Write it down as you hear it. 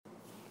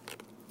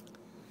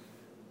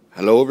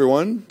Hello,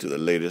 everyone, to the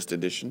latest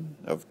edition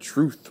of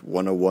Truth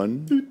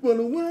 101. Truth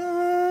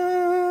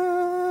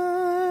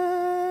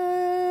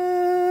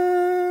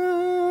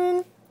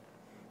 101.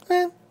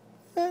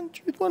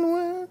 Truth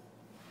 101.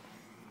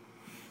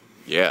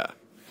 Yeah.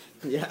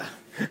 Yeah.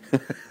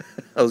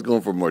 I was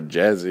going for more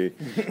jazzy,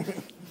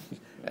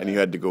 and you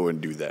had to go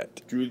and do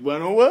that. Truth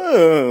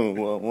 101.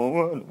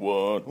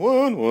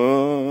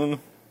 101.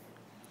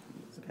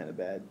 It's kind of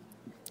bad.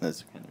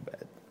 That's kind of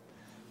bad.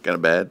 Kind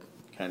of bad?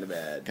 Kind of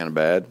bad. Kind of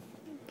bad?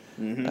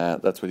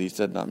 Mm-hmm. That's what he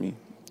said, not me.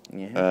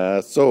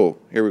 Yeah. So,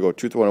 here we go.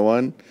 Truth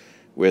 101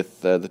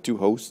 with the two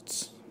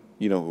hosts.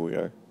 You know who we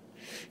are.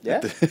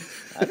 Yeah?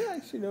 I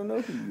actually don't know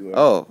who you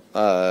are.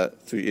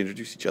 So you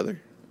introduce each other?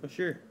 Oh,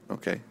 sure.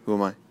 Okay. Who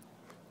am I?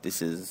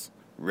 This is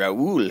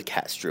Raul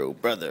Castro,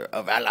 brother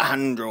of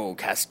Alejandro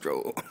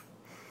Castro.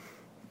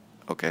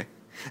 Okay.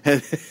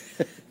 And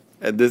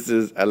this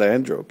is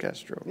Alejandro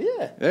Castro.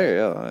 Yeah. There you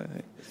go.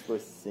 I'm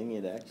supposed to sing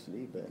it,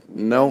 actually, but we've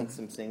No, done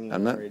some singing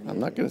I'm not. already. I'm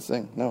not going to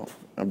sing. No,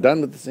 I'm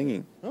done with the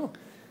singing. Oh.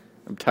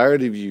 I'm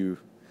tired of you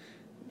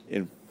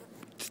in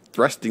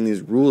thrusting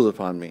these rules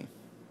upon me.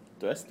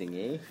 Thrusting,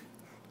 eh?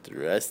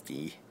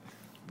 Thrusty.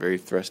 Very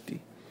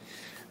thrusty.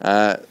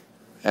 And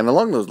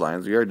along those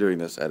lines, we are doing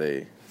this at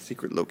a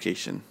secret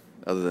location,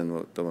 other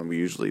than the one we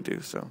usually do.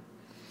 So,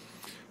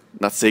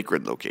 not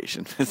sacred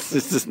location. It's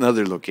just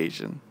another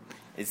location.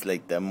 It's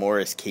like the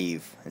Morris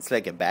Cave. It's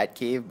like a bat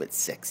cave, but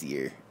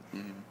sexier.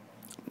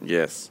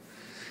 Yes.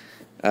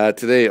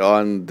 Today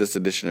on this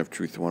edition of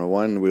Truth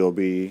 101, we'll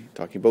be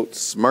talking about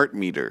smart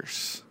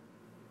meters.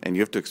 And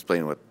you have to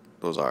explain what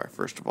those are,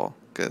 first of all,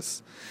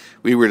 because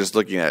we were just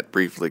looking at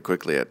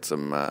quickly at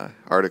some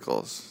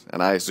articles,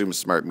 and I assumed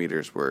smart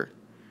meters were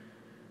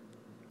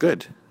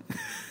good.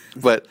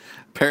 But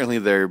apparently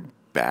they're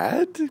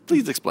bad?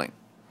 Please explain.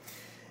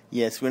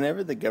 Yes,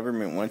 whenever the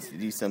government wants to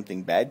do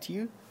something bad to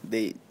you,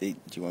 do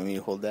you want me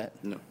to hold that?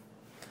 No.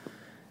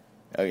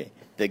 Okay.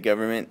 The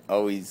government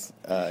always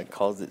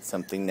calls it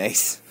something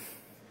nice.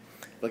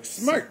 Like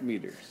smart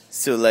meters.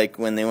 So, like,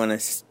 when they want to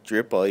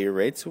strip all your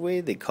rights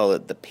away, they call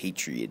it the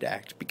Patriot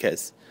Act,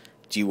 because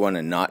do you want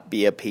to not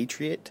be a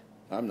patriot?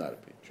 I'm not a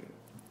patriot.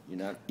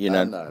 You're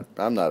not?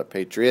 I'm not a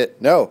patriot.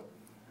 No.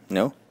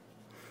 No?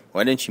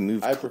 Why didn't you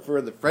move? I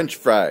prefer the French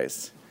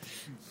fries.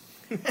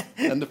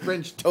 And the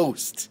French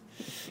toast.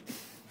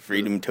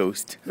 Freedom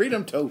toast.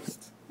 Freedom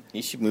toast.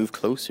 You should move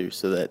closer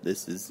so that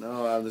this is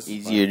This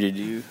easier is to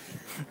do.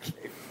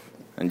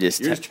 I'm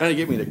just. You're just trying to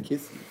get me to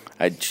kiss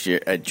you.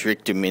 I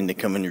tricked him into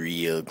coming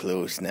real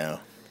close now.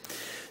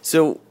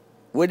 So,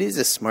 what is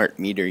a smart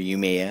meter, you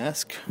may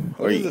ask?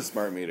 What is a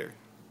smart meter?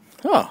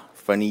 Oh,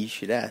 funny you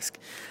should ask.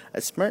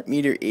 A smart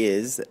meter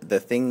is the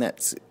thing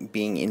that's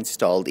being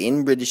installed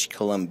in British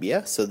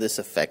Columbia, so this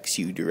affects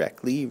you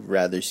directly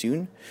rather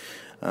soon.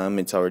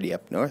 It's already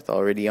up north,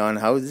 already on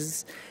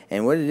houses,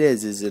 and what it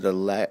is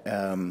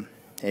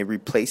it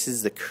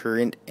replaces the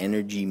current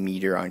energy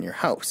meter on your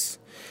house.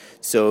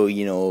 So,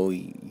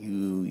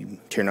 you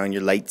turn on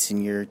your lights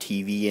and your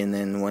TV, and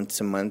then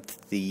once a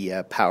month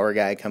the power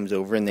guy comes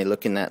over and they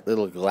look in that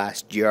little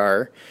glass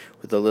jar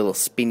with a little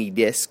spinny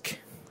disc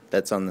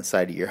that's on the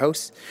side of your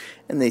house,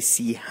 and they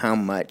see how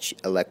much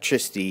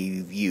electricity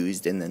you've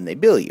used, and then they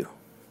bill you.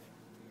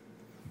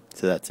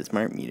 So that's a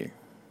smart meter.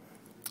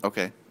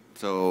 Okay.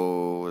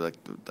 So,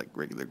 like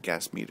regular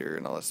gas meter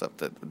and all that stuff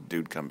that the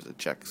dude comes and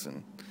checks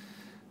and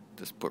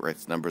just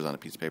writes numbers on a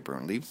piece of paper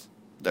and leaves.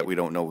 That we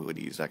don't know what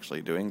he's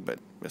actually doing, but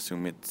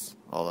assume it's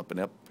all up and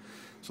up.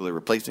 So they're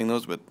replacing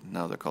those, but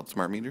now they're called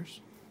smart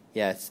meters?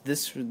 Yes,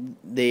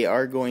 they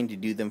are going to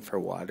do them for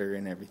water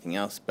and everything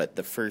else, but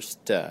the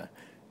first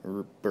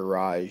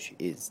barrage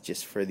is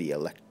just for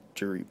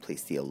to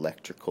replace the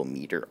electrical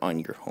meter on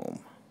your home.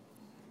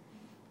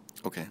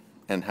 Okay.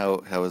 And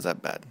how is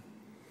that bad?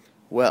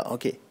 Well,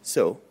 okay,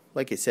 so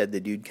like I said,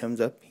 the dude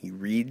comes up, he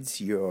reads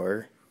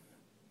your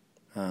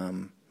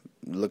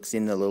looks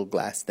in the little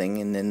glass thing,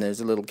 and then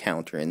there's a little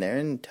counter in there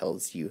and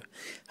tells you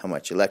how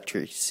much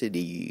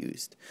electricity you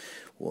used.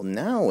 Well,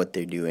 now what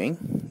they're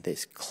doing,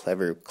 this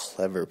clever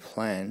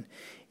plan,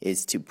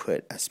 is to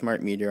put a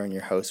smart meter on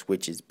your house,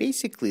 which is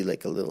basically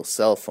like a little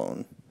cell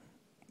phone,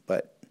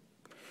 but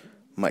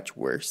much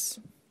worse.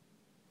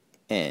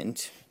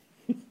 And,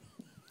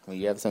 well,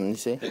 you have something to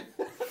say?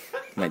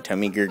 My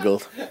tummy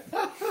gurgled.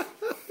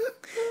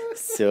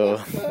 So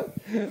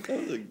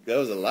That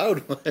was a loud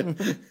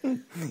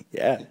one.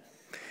 yeah.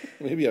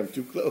 Maybe I'm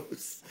too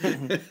close.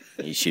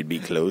 You should be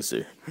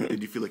closer.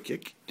 Did you feel a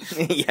kick?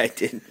 Yeah, I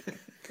did.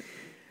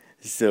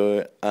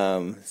 So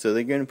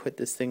they're going to put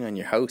this thing on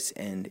your house,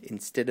 and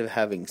instead of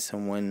having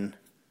someone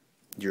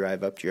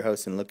drive up to your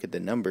house and look at the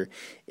number,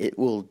 it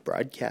will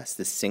broadcast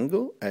a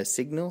signal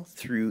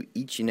through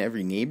each and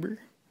every neighbor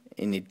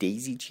in a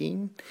daisy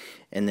chain,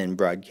 and then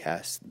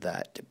broadcast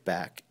that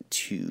back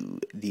to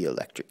the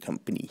electric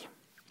company.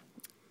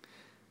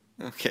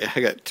 Okay, I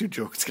got two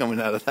jokes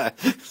coming out of that.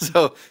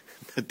 So,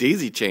 a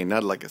daisy chain,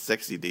 not like a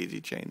sexy daisy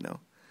chain,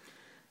 though.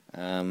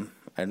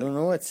 I don't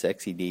know what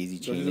sexy daisy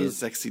chain This is. a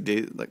sexy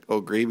like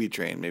gravy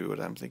train, maybe what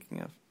I'm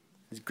thinking of.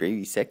 Is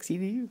gravy sexy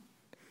to you?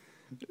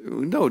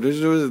 No,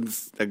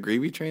 there's a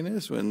gravy train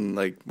is when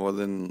like more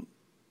than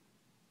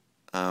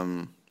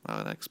how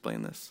would I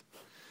explain this?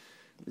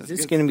 Is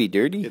this going to be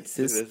dirty? It's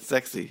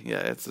sexy. Yeah,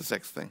 it's a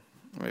sex thing.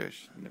 Never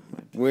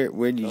mind.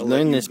 Where did you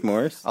learn this,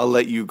 Morris? I'll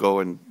let you go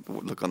and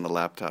look on the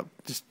laptop.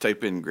 Just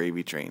type in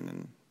gravy train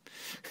and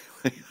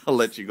I'll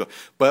let you go.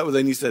 But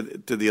then you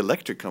said to the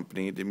electric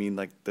company, do you mean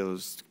like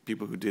those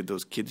people who did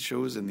those kids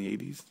shows in the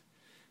 80s?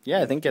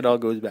 Yeah, I think it all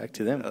goes back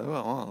to them.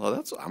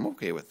 Well, I'm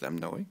okay with them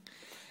knowing.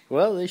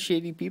 Well, they're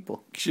shady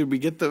people. Should we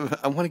get them?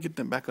 I want to get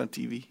them back on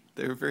TV.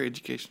 They're very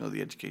educational.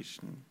 The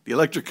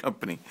electric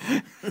company.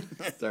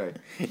 Sorry.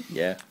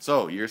 Yeah.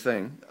 So you're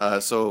saying,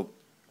 so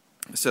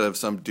instead of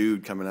some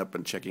dude coming up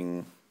and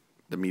checking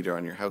the meter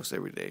on your house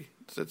every day,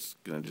 so it's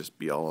going to just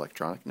be all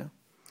electronic now?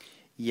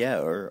 Yeah,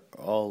 or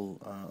all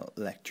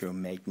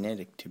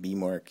electromagnetic to be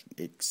more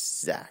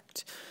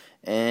exact.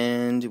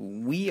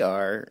 And we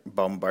are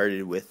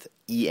bombarded with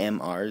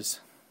EMRs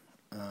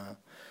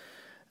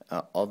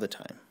all the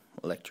time.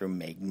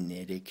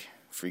 Electromagnetic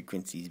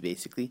frequencies,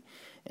 basically.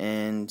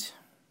 And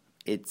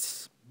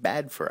it's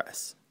bad for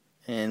us.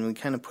 And we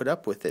kind of put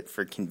up with it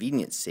for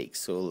convenience sake.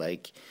 So,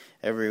 like,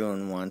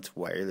 everyone wants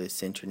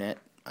wireless internet.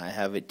 I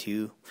have it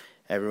too.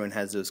 Everyone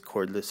has those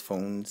cordless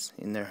phones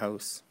in their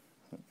house.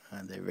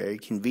 They're very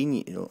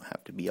convenient. You don't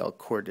have to be all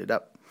corded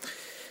up.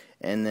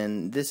 And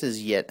then this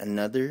is yet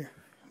another,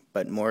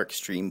 but more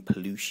extreme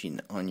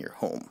pollution on your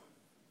home.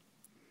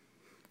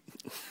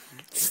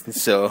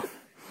 So,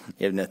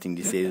 you have nothing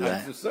to say to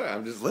that?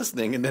 I'm just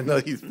listening, and then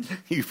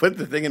you put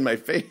the thing in my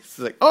face. It's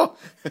like, oh,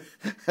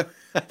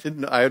 I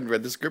didn't know. I hadn't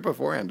read the script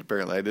beforehand.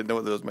 Apparently, I didn't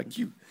know that was my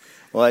cue.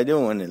 Well, I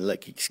don't want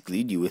to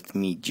exclude you with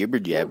me jibber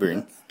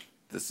jabbering.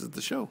 This is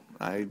the show.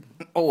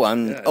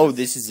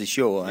 This is the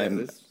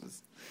show.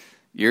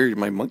 You're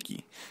my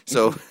monkey.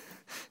 So,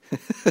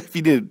 if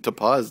you need to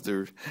pause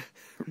to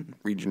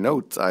read your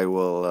notes, I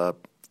will,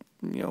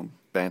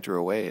 banter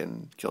away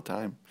and kill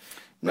time.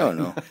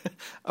 No.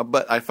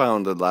 But I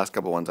found the last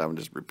couple ones I'm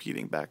just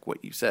repeating back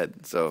what you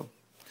said. So,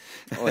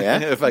 oh yeah,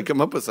 if I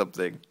come up with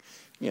something,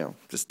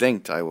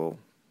 distinct, I will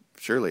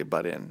surely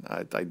butt in.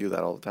 I do that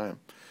all the time.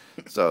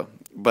 So,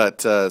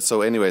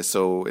 anyway,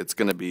 so it's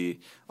going to be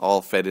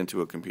all fed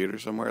into a computer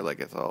somewhere. Like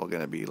it's all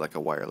going to be like a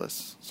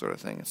wireless sort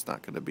of thing. It's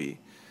not going to be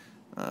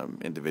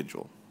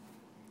individual.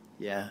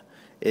 Yeah,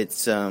 it's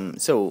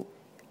so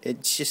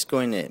it's just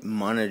going to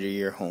monitor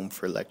your home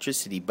for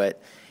electricity, but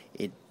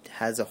it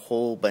has a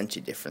whole bunch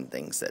of different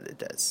things that it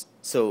does.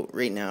 So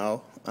right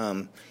now,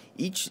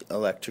 each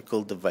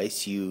electrical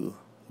device you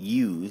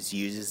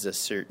uses a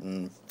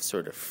certain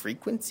sort of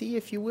frequency,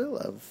 if you will,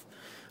 of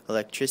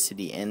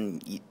electricity,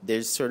 and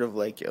there's sort of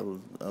like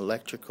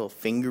electrical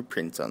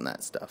fingerprints on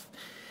that stuff.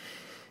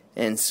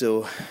 And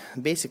so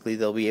basically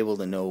they'll be able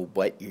to know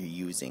what you're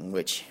using,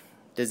 which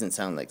doesn't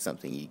sound like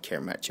something you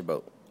care much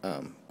about.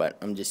 But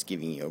I'm just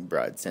giving you a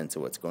broad sense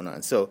of what's going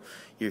on. So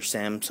your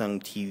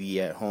Samsung TV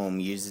at home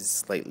uses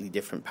slightly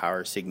different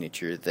power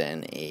signature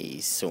than a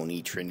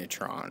Sony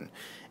Trinitron.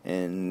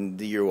 And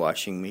your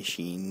washing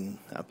machine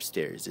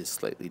upstairs is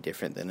slightly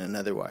different than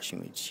another washing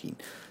machine.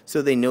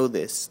 So they know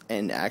this.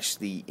 And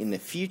actually in the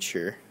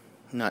future,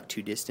 not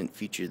too distant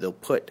future, they'll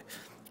put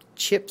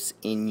chips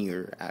in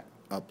your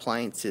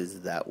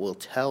appliances that will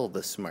tell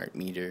the smart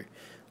meter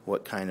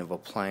what kind of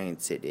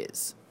appliance it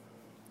is.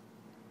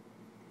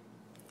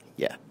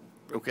 Yeah.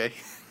 Okay.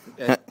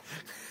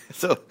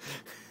 So,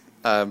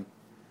 I'm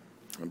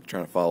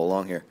trying to follow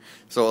along here.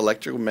 So,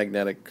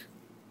 electromagnetic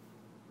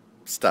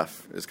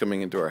stuff is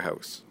coming into our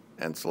house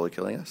and slowly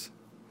killing us?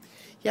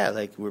 Yeah,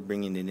 like we're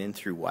bringing it in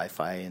through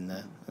Wi-Fi and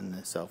the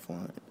cell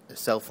phone. The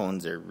cell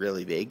phones are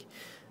really big.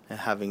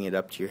 Having it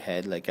up to your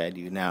head like I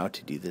do now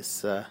to do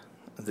this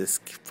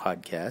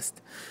podcast.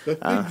 The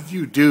things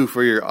you do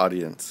for your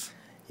audience.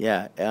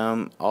 Yeah,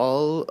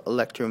 all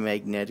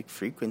electromagnetic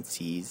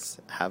frequencies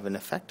have an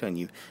effect on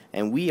you.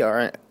 And we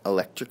are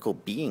electrical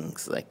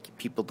beings. Like,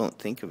 people don't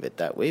think of it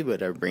that way,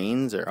 but our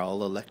brains are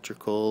all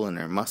electrical and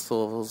our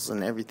muscles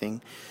and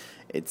everything.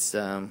 It's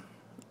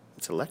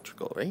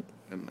electrical, right?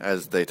 And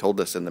as they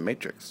told us in The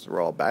Matrix, we're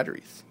all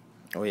batteries.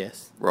 Oh,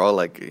 yes. We're all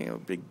like,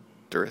 big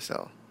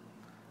Duracell.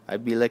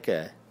 I'd be like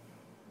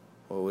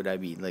what would I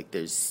be? Like,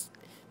 there's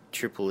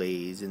triple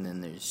A's and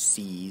then there's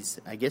C's.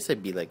 I guess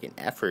I'd be like an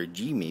F or a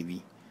G,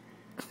 maybe.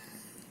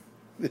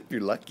 If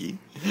you're lucky.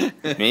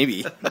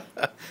 Maybe.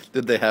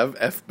 Did they have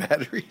F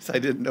batteries? I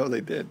didn't know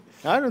they did.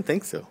 I don't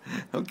think so.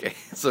 Okay.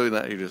 So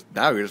now you're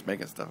just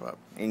making stuff up.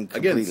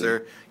 Again,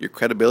 sir, your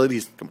credibility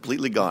is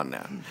completely gone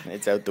now.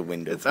 It's out the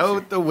window. It's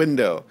out the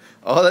window.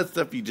 All that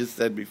stuff you just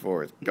said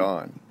before is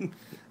gone.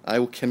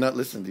 I cannot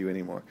listen to you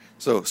anymore.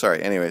 So,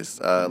 sorry. Anyways,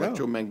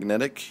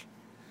 electromagnetic.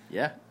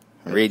 Yeah.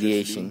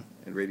 Radiation.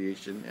 And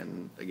radiation.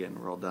 And again,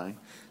 we're all dying.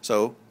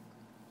 So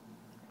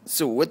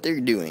what they're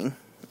doing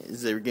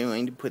is they're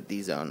going to put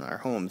these on our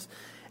homes.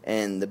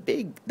 And the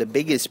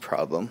biggest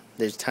problem,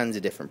 there's tons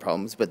of different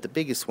problems, but the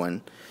biggest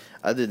one,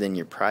 other than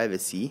your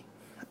privacy,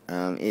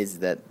 is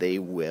that they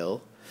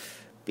will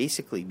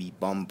basically be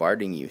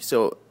bombarding you.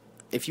 So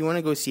if you want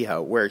to go see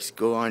how it works,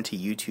 go onto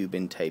YouTube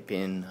and type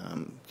in,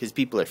 because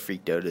people are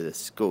freaked out of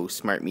this, go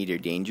smart meter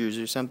dangers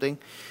or something,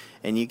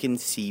 and you can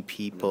see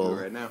people.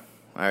 Right now.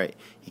 All right,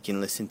 you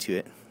can listen to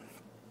it.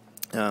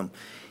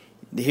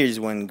 Here's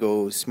one,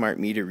 go smart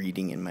meter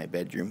reading in my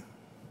bedroom,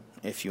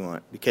 if you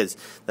want, because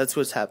that's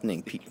what's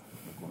happening.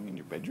 Going in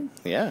your bedroom?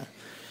 Yeah.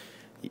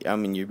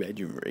 I'm in your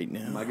bedroom right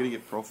Am now. I going to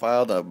get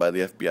profiled by the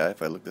FBI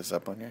if I look this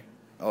up on here?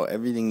 Oh,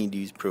 everything you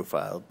do is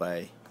profiled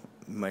by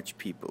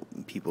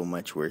people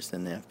much worse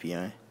than the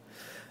FBI.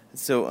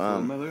 So,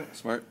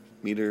 smart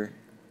meter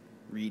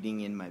reading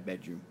in my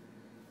bedroom.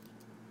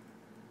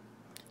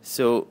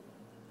 So,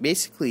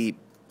 basically,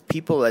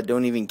 people that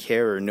don't even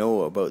care or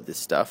know about this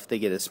stuff, they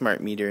get a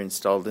smart meter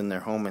installed in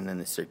their home, and then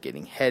they start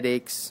getting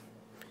headaches,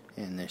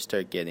 and they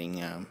start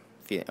getting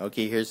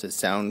okay, here's a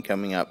sound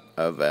coming up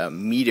of a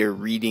meter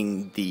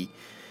reading the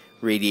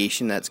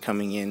radiation that's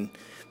coming in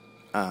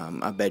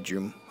a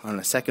bedroom on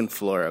a second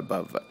floor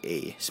above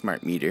a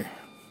smart meter.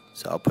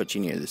 So I'll put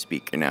you near the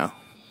speaker now.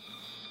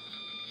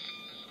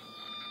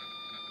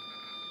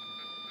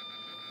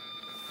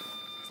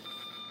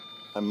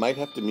 I might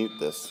have to mute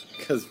this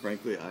because,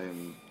 frankly, I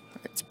am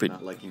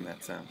not liking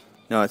that sound.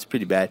 No, it's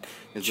pretty bad.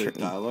 Is there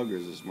dialogue or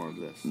is this more of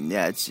this?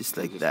 Yeah, it's just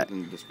like that.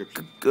 In the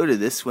description? Go to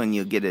this one,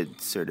 you'll get a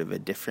sort of a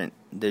different.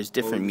 There's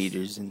different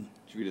meters and.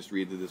 Should we just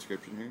read the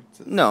description here?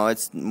 No,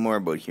 it's more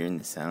about hearing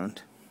the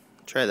sound.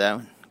 Try that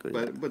one.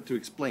 But to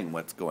explain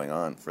what's going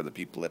on for the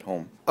people at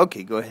home.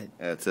 Okay, go ahead.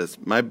 It says,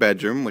 my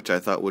bedroom, which I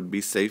thought would be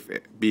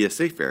a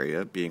safe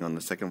area, being on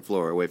the second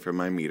floor away from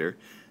my meter,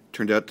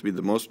 turned out to be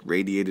the most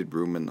radiated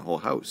room in the whole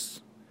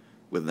house,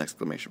 with an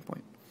exclamation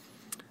point.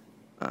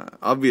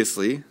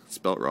 Obviously,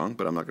 spelt wrong,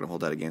 but I'm not going to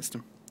hold that against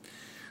him.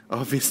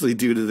 Obviously,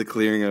 due to the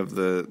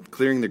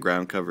clearing the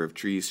ground cover of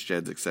trees,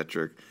 sheds,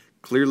 etc.,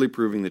 clearly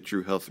proving the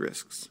true health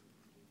risks.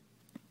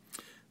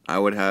 I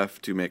would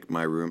have to make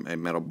my room a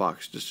metal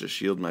box just to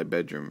shield my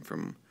bedroom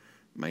from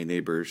my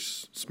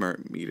neighbors'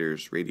 smart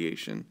meters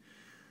radiation.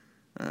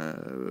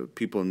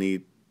 People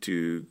need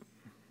to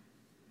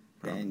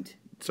band.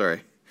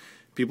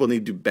 People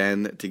need to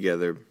band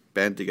together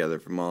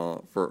from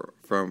all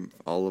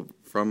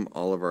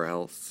of our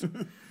healths.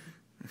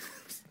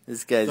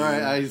 This guy's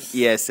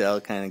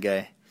ESL kind of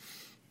guy.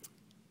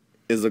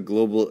 Is a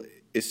global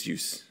issue.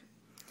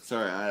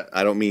 Sorry,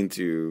 I don't mean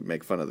to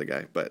make fun of the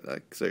guy, but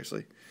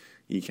seriously,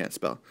 you can't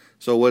spell.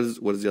 So what is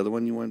the other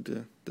one you wanted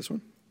to? This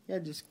one? Yeah,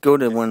 just go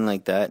to one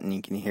like that, and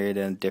you can hear it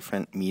on a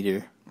different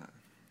meter.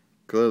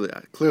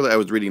 Clearly, I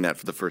was reading that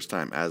for the first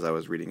time as I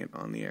was reading it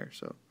on the air.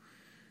 So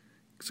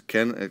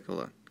can a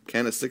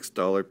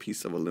 $6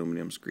 piece of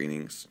aluminum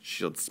screening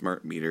shield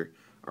smart meter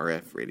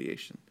RF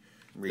radiation?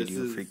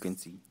 Radio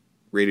frequency.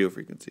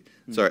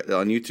 Sorry,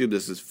 on YouTube,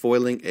 this is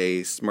foiling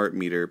a smart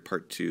meter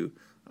part 2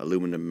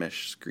 aluminum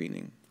mesh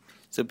screening.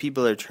 So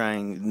people are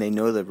trying, they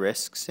know the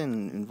risks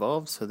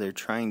involved, so they're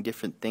trying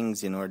different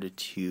things in order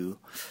to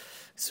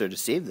sort of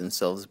save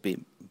themselves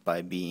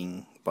by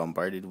being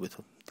bombarded with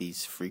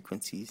these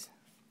frequencies.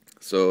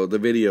 So the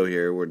video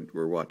here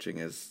we're watching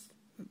is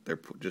they're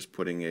just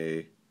putting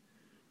a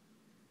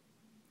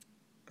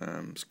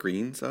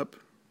screens up,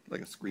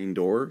 like a screen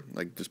door,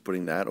 like just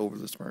putting that over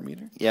the smart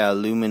meter. Yeah,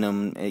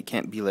 aluminum. It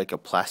can't be like a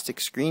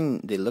plastic screen.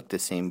 They look the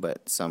same,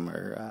 but some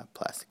are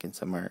plastic and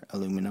some are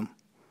aluminum.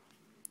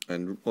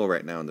 And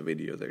right now in the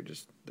video, they're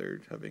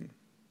shaking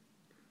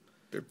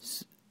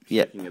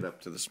it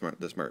up to the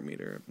smart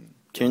meter.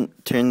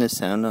 Turn the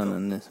sound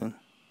on this one.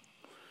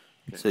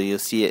 Okay. So you'll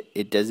see it.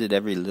 It does it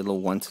every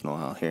little once in a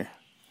while here.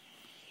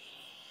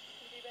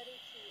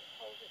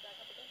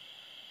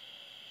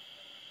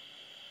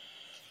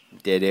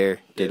 Dead air.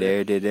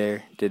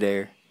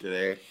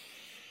 That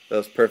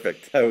was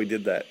perfect how we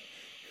did that.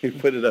 We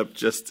put it up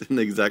just in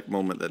the exact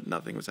moment that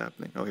nothing was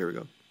happening. Oh, here we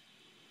go.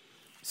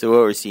 So what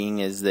we're seeing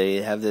is they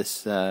have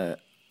this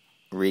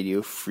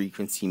radio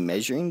frequency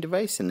measuring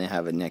device, and they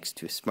have it next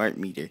to a smart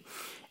meter.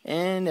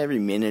 And every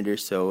minute or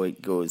so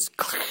it goes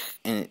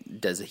and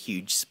it does a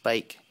huge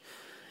spike.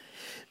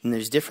 And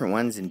there's different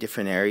ones in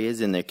different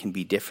areas, and there can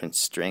be different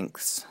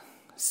strengths.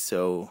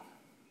 So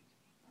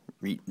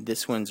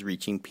this one's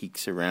reaching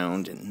peaks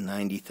around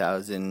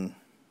 90,000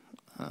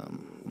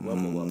 wubba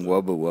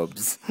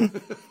wubs.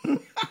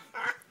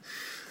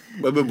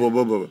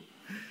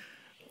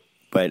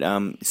 But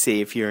say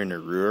if you're in a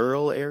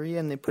rural area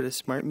and they put a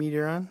smart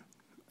meter on,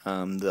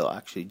 they'll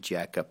actually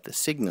jack up the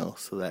signal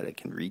so that it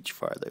can reach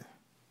farther.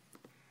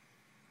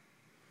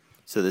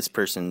 So this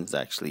person's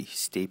actually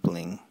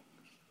stapling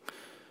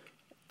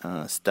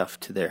stuff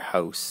to their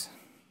house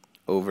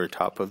over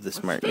top of the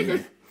smart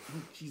meter.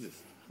 Oh,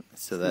 Jesus.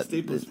 So that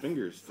staple his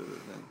fingers to the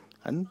thing.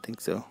 I don't think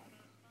so.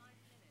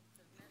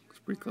 It's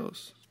pretty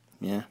close.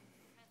 Yeah.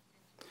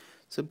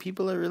 So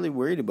people are really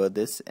worried about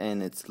this,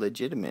 and it's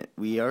legitimate.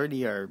 We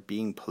already are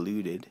being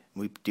polluted.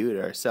 We do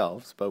it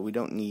ourselves, but we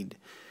don't need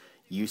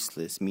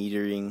useless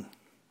metering.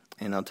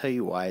 And I'll tell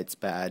you why it's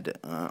bad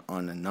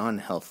on a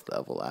non-health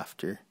level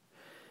after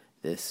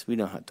this. We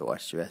don't have to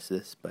watch the rest of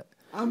this, but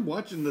I'm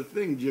watching the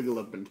thing jiggle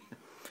up and down.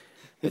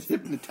 It's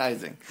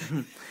hypnotizing.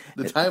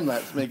 The time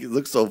lapse make it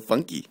look so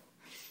funky.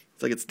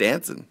 It's like it's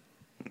dancing.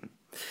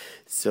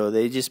 So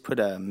they just put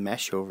a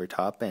mesh over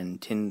top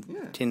and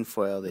tin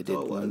foil. They did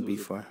one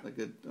before.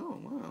 Oh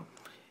wow!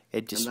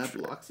 It just and that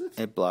blocks it.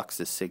 It blocks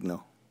the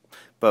signal.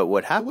 But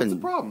what happened? What's the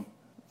problem?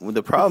 Well,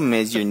 the problem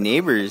is your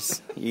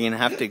neighbors. You're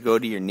gonna have to go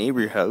to your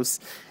neighbor house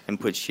and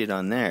put shit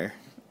on there,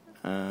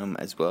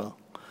 as well,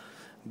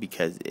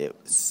 because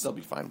They'll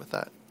be fine with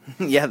that.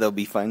 Yeah, they'll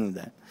be fine with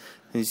that.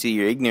 You see,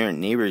 your ignorant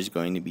neighbor is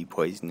going to be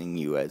poisoning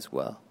you as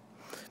well,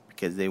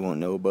 because they won't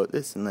know about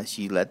this unless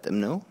you let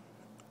them know.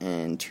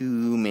 And too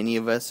many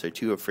of us are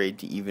too afraid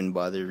to even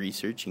bother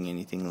researching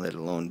anything, let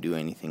alone do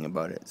anything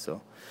about it.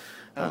 So,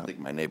 I don't think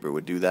my neighbor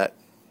would do that.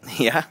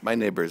 Yeah? My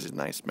neighbor is a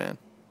nice man.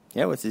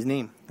 Yeah, what's his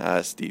name?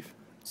 Steve.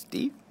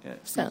 Steve? Yeah,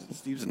 Sounds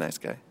Steve's a nice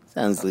guy.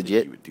 Sounds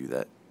legit. He would do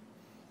that.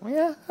 Well,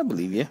 yeah, I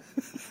believe you.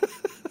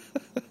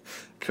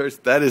 Of course,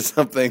 that is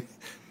something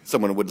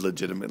someone would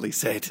legitimately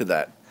say to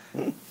that.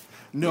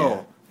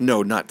 No,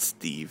 not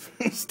Steve.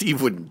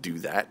 Steve wouldn't do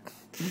that.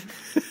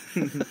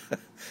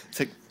 It's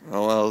like,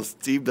 oh, well,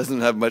 Steve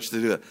doesn't have much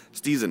to do with it.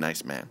 Steve's a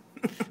nice man.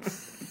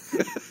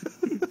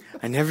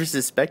 I never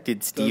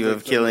suspected Steve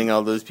of killing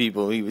all those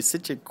people. He was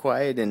such a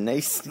quiet and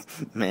nice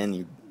man,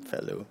 you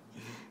fellow.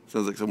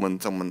 Sounds like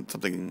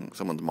something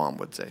someone's mom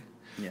would say.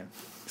 Yeah.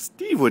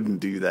 Steve wouldn't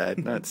do that,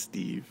 not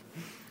Steve.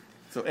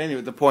 So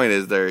anyway, the point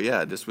is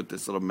just with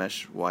this little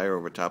mesh wire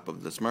over top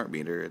of the smart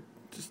meter, it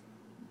just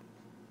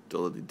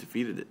totally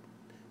defeated it.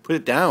 Put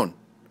it down.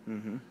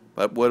 Mm-hmm.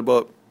 But what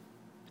about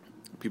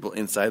people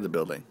inside the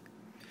building?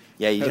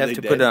 Yeah, you'd have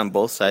to put it on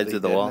both sides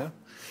of the wall. Now?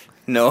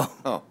 No.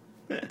 Oh,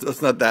 so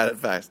it's not that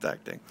fast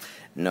acting.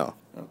 No.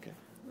 Okay.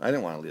 I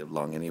didn't want to live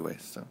long anyway,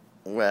 so.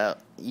 Well,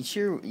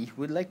 you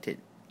would like to.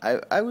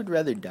 I would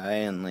rather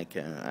die on like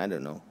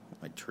a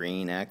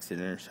train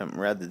accident or something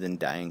rather than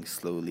dying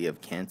slowly of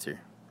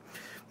cancer.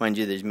 Mind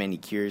you, there's many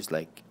cures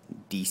like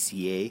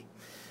DCA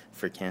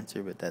for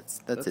cancer, but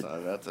that's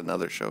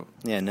another show.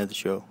 Yeah, another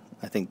show.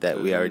 I think that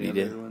we already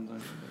did.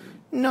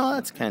 No,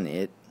 that's kind of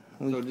it.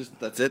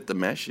 That's it. The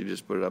mesh. You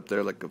just put it up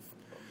there like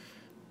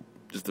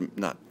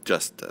not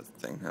just a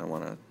thing. I don't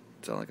want to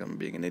sound like I'm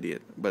being an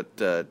idiot, but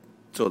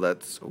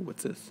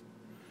what's this?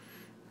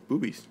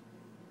 Boobies.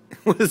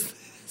 What is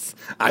this?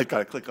 I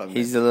gotta click on.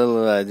 He's a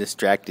little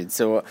distracted.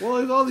 So well,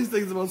 there's all these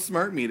things about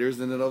smart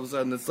meters, and then all of a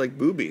sudden it's like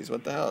boobies.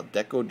 What the hell?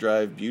 Deco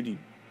Drive Beauty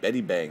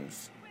Betty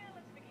Bangs.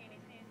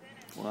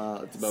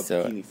 Well, it's about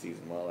bikini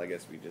season. Well, I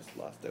guess we just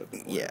lost out.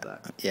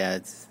 Yeah.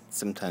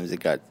 Sometimes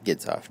it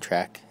gets off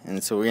track,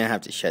 and so we're gonna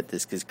have to shut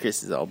this because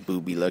Chris is all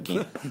booby looking.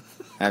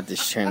 I have to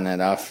turn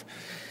that off.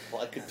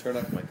 Well, I could turn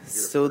off my computer.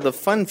 So the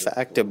fun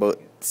fact about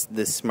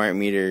the smart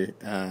meter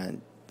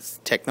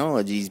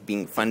technology is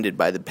being funded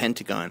by the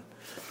Pentagon.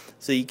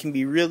 So you can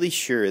be really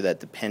sure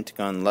that the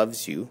Pentagon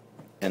loves you,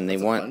 and they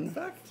want. Fun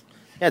fact?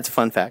 Yeah, it's a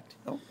fun fact.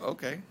 Oh,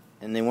 okay.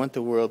 And they want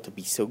the world to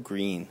be so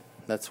green.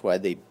 That's why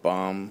they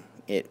bomb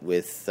it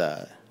with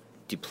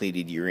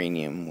depleted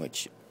uranium,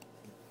 which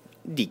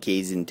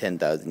decays in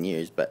 10,000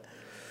 years. But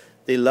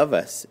they love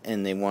us,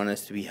 and they want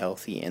us to be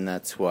healthy, and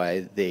that's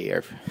why they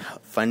are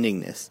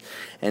funding this.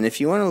 And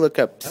if you want to look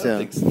up I don't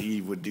think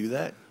Steve would do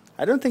that.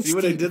 I don't think See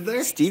what I did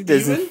there? Steve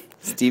doesn't.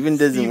 Steven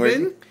doesn't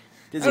work.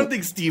 I don't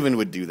think Steven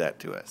would do that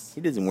to us.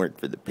 He doesn't work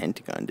for the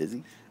Pentagon, does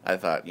he? I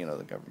thought, the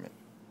government.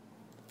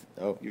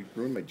 Oh. You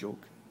ruined my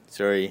joke.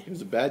 Sorry. It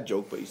was a bad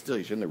joke, but you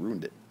shouldn't have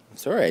ruined it. I'm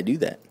sorry I do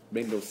that.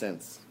 Made no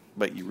sense,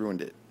 but you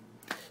ruined it.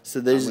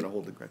 So I'm going to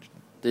hold the grudge.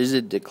 There's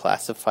a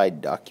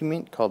declassified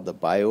document called the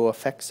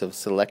Bioeffects of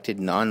Selected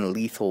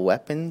Non-Lethal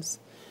Weapons.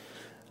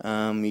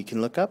 You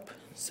can look up.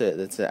 So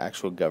that's an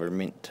actual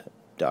government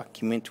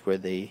document where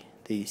they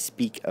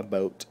speak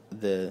about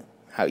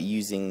how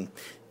using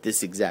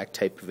this exact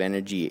type of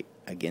energy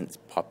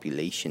against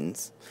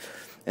populations,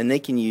 and they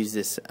can use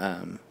this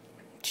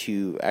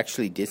to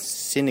actually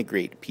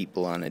disintegrate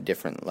people on a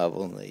different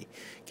level. They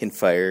can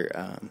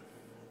fire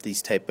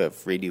these type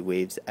of radio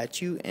waves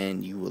at you,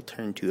 and you will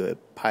turn to a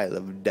pile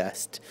of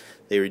dust.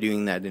 They were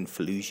doing that in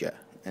Fallujah,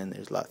 and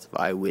there's lots of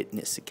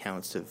eyewitness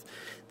accounts of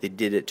they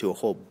did it to a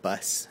whole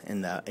bus,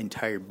 and the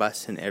entire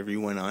bus and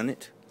everyone on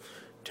it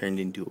turned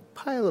into a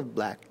pile of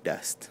black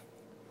dust.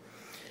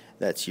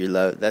 That's your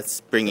love. That's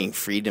bringing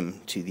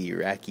freedom to the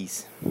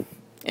Iraqis.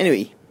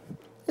 Anyway,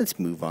 let's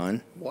move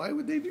on. Why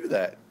would they do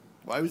that?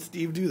 Why would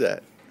Steve do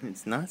that?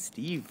 It's not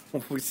Steve.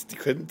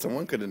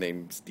 Someone could have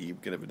named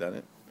Steve. Could have done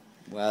it.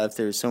 Well, if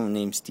there was someone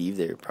named Steve,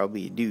 they're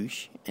probably a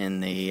douche,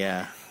 and they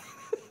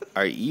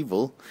are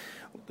evil.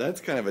 That's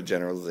kind of a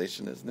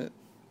generalization, isn't it?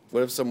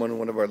 What if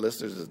one of our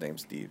listeners is named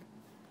Steve?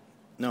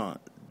 No,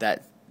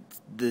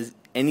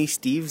 any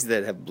Steves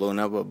that have blown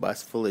up a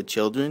bus full of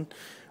children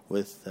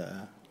with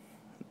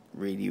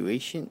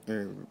radiation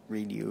or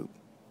radio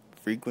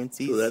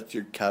frequencies. So that's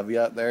your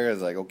caveat there. Is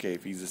like, okay,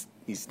 if he's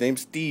named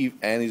Steve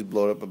and he's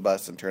blown up a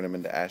bus and turned him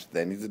into ash,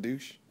 then he's a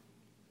douche.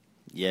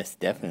 Yes,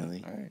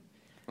 definitely. All right,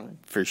 fine.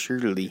 For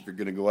surely. If you're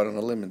gonna go out on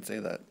a limb and say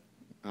that,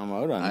 I'm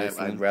out on this.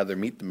 I'd rather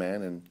meet the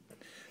man and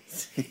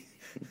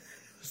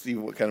see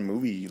what kind of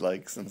movie he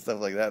likes and stuff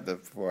like that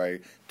before I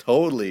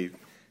totally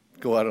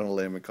go out on a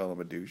limb and call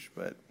him a douche.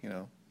 But, you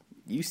know.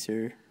 You,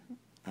 sir,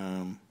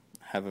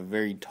 have a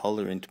very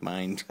tolerant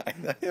mind. I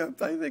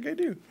think I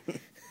do.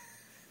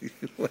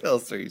 What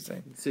else are you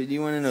saying? So do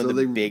you want to know So the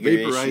they bigger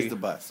vaporized issue? the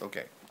bus.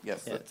 Okay.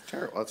 Yes, Yeah. that's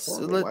terrible. That's So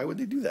horrible. Why would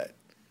they do that?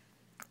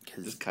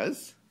 Just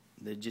because?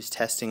 They're just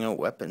testing out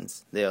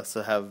weapons. They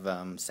also have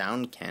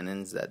sound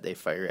cannons that they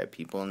fire at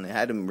people, and they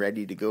had them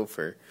ready to go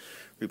for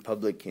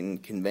Republican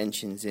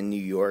conventions in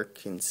New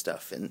York and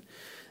stuff. And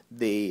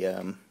they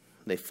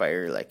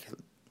fire like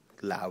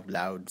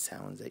loud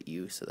sounds at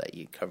you so that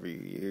you cover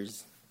your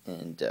ears,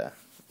 and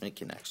it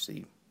can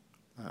actually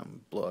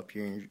blow up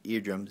your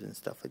eardrums and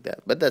stuff like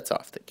that. But that's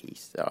off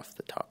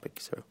the topic.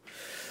 So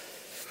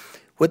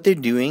what they're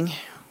doing,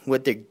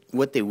 what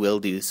they will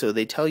do, so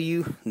they tell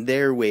you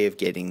their way of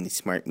getting the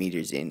smart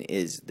meters in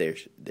is they're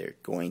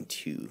going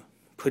to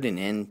put an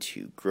end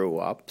to grow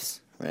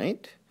ops,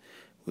 right?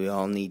 We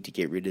all need to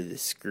get rid of the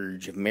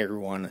scourge of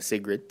marijuana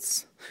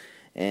cigarettes,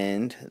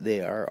 and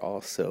they are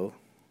also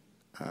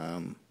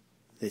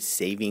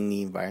saving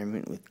the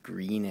environment with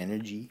green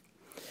energy.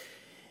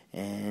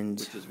 And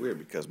Which is weird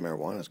because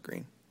marijuana is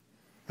green.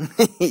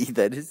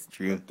 that is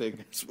true.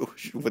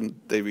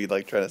 Wouldn't they be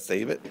like trying to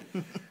save it?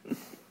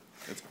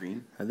 It's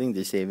green. I think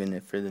they're saving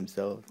it for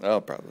themselves. Oh,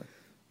 probably.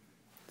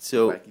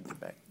 So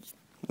Back.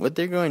 what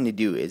they're going to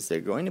do is they're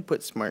going to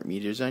put smart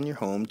meters on your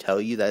home, tell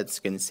you that it's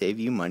going to save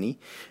you money,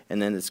 and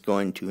then it's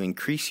going to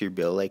increase your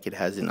bill like it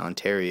has in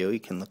Ontario. You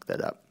can look that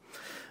up,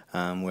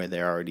 where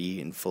they're already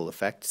in full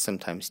effect,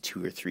 sometimes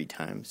 2 or 3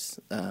 times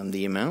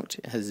the amount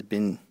has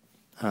been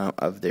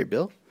of their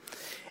bill.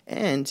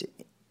 And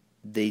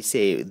they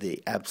say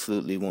they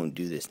absolutely won't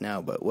do this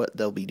now, but what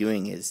they'll be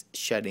doing is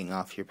shutting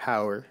off your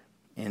power,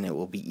 and it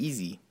will be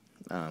easy.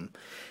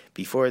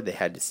 Before, they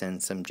had to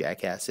send some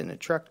jackass in a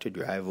truck to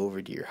drive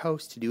over to your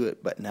house to do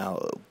it, but now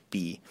it'll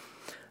be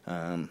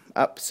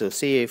up. So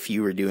say if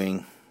you were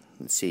doing,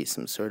 let's say,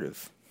 some sort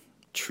of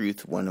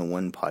Truth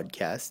 101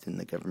 podcast and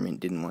the government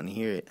didn't want to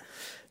hear it,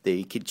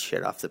 they could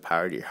shut off the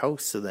power to your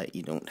house so that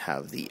you don't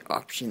have the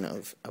option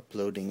of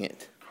uploading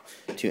it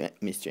to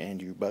Mr.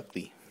 Andrew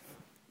Buckley.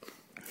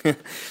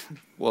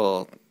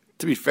 Well,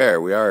 to be fair,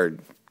 we are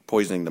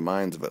poisoning the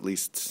minds of at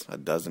least a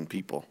dozen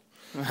people.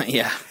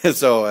 Yeah.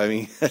 So, I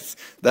mean,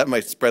 that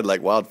might spread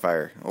like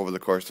wildfire over the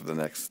course of the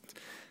next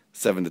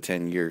 7 to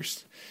 10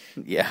 years.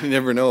 Yeah. You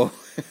never know.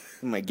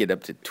 We might get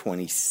up to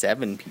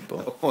 27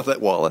 people.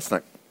 Well, let's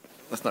not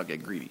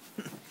get greedy.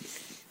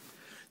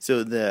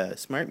 So the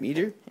smart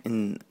meter,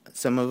 and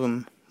some of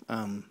them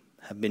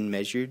have been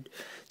measured.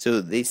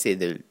 So they say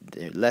they're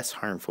less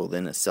harmful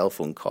than a cell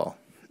phone call,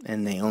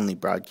 and they only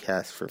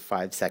broadcast for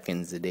 5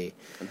 seconds a day.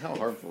 And how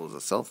harmful is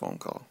a cell phone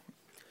call?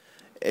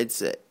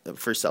 It's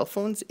for cell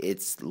phones,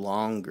 it's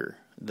longer.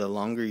 The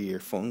longer your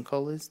phone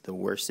call is, the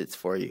worse it's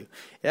for you.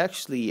 It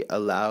actually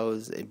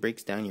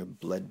breaks down your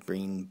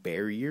blood-brain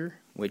barrier,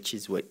 which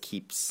is what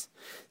keeps,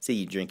 say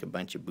you drink a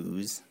bunch of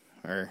booze,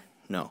 or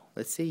no,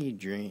 let's say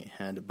you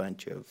had a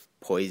bunch of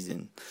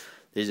poison.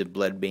 There's a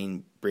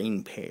blood-brain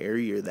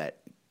barrier that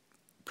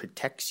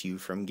protects you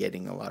from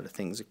getting a lot of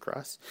things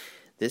across.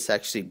 This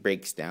actually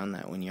breaks down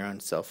that when you're on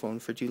a cell phone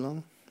for too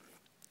long.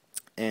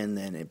 And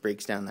then it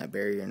breaks down that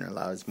barrier and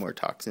allows more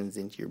toxins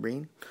into your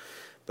brain.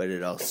 But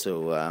it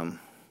also,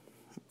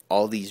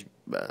 all these,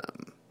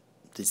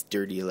 this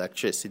dirty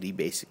electricity,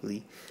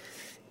 basically,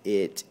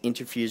 it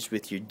interferes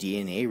with your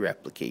DNA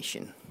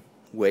replication,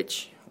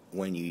 which,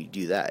 when you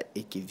do that,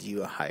 it gives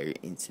you a higher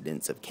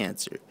incidence of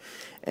cancer.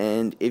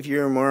 And if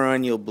you're a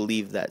moron, you'll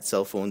believe that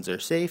cell phones are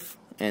safe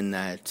and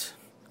that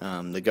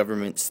the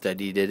government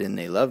studied it and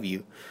they love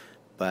you.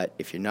 But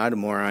if you're not a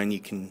moron, you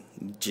can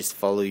just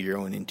follow your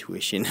own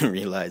intuition and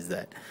realize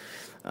that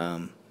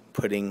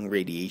putting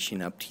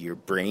radiation up to your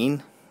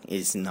brain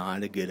is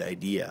not a good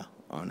idea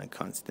on a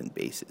constant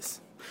basis.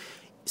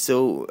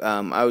 So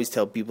I always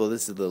tell people,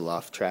 this is a little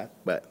off track,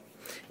 but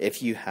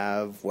if you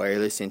have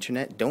wireless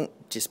internet, don't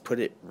just put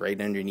it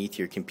right underneath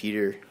your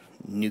computer,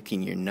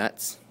 nuking your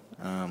nuts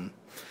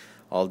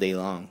all day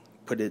long.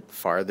 Put it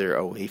farther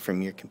away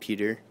from your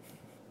computer,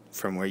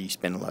 from where you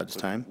spend a lot of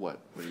time. What?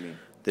 What do you mean?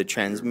 The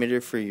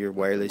transmitter for your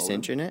wireless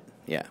internet?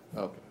 Yeah.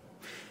 Okay.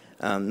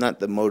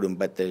 Not the modem,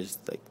 but there's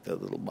like the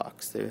little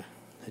box there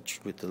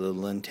with the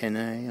little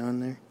antennae on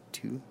there,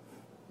 too.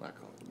 I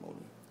call it the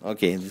modem.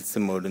 Okay, it's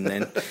the modem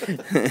then.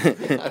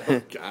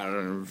 I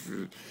don't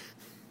know.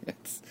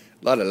 It's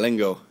a lot of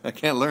lingo. I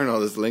can't learn all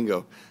this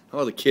lingo.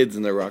 All the kids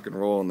and their rock and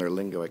roll and their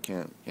lingo, I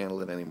can't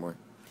handle it anymore.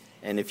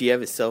 And if you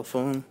have a cell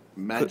phone,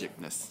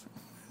 Magicness.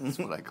 That's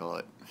what I call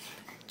it.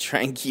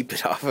 try and keep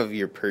it off of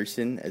your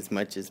person as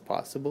much as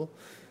possible.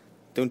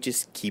 Don't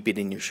just keep it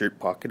in your shirt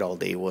pocket all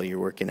day while you're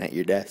working at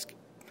your desk.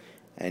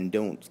 And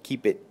don't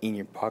keep it in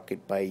your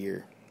pocket by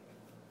your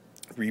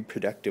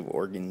reproductive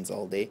organs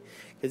all day,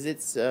 because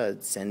it's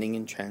sending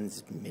and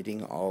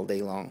transmitting all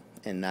day long.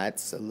 And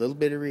that's a little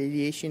bit of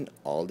radiation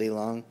all day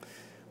long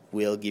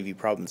will give you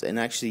problems. And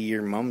actually,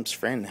 your mom's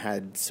friend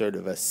had sort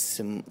of a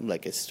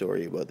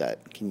story about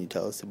that. Can you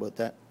tell us about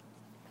that?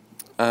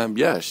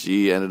 Yeah,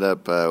 she ended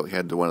up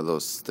had one of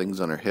those things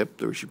on her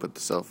hip where she put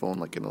the cell phone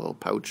like in a little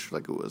pouch,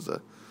 like it was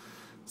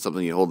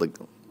something you hold like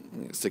a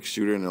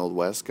 6-shooter in the Old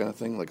West kind of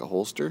thing, like a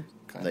holster.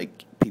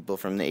 Like people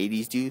from the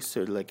 80s do,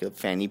 sort of like a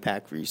fanny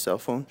pack for your cell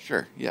phone.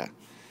 Sure, yeah.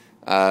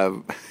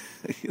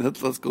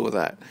 Let's go with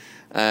that.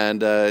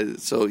 And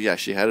so yeah,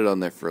 she had it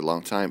on there for a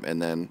long time,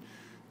 and then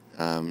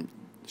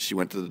she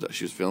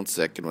was feeling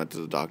sick and went to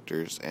the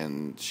doctors,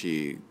 and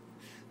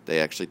they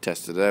actually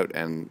tested it out,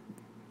 and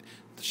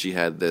she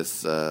had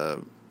this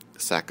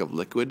sack of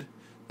liquid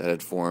that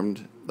had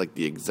formed like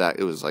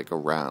it was like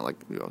around, like,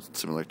 you know,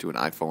 similar to an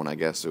iPhone, I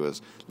guess. It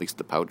was, at least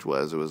the pouch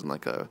was. It was in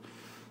like a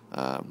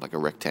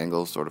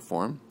rectangle sort of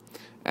form,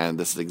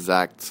 and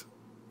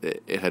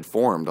it had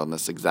formed on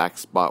this exact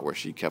spot where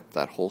she kept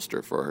that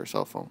holster for her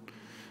cell phone.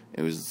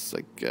 It was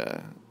like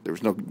there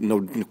was no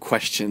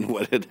question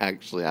what had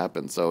actually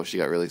happened. So she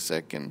got really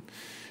sick, and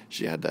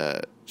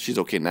she's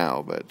okay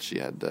now, but she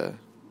had to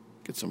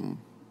get some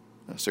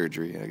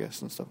surgery, I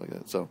guess, and stuff like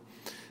that. So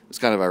it's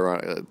kind of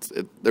ironic.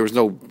 There was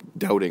no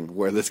doubting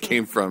where this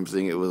came from,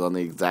 seeing it was on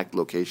the exact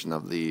location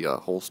of the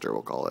holster,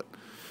 we'll call it.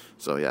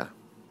 So yeah.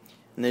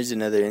 And there's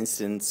another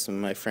instance.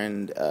 My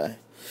friend,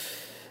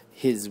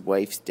 his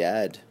wife's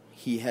dad,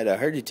 he had a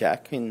heart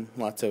attack, and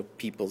lots of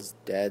people's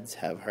dads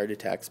have heart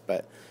attacks,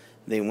 but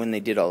when they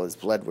did all his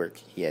blood work,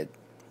 he had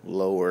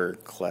lower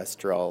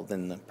cholesterol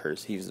than the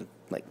person. He was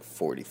like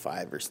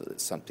 45 or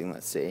something,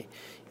 let's say.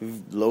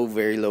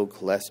 Very low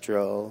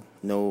cholesterol,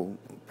 no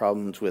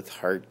problems with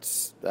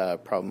hearts,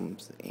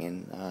 problems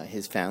in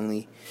his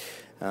family,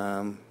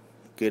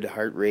 good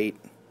heart rate,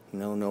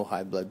 no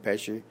high blood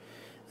pressure.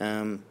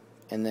 And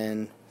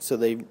then, so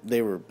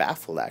they were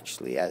baffled,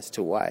 actually, as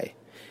to why.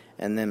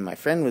 And then my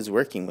friend was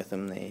working with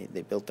him.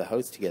 They built a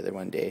house together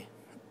one day,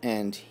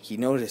 and he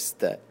noticed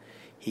that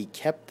he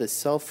kept the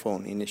cell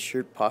phone in his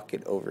shirt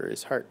pocket over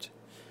his heart.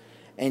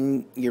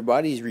 And your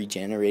body's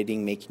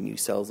regenerating, making new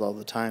cells all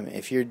the time.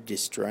 If you're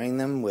destroying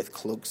them with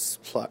close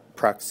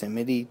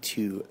proximity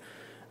to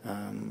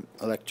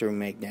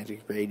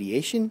electromagnetic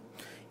radiation,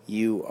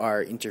 you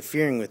are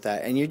interfering with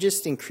that, and you're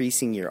just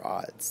increasing your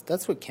odds.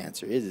 That's what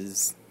cancer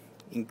is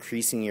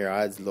increasing your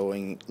odds,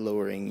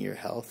 lowering your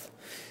health.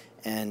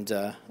 And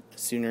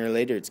sooner or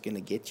later, it's going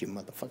to get you,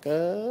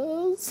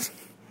 motherfuckers.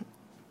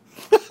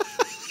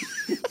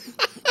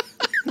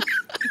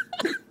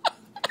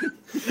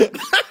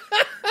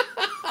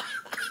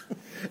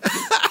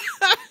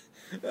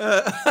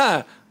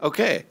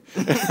 Okay.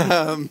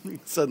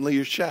 Suddenly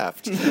you're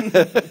Shaft. I'm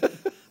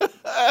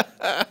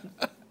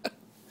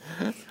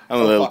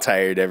a little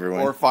tired,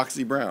 everyone. Or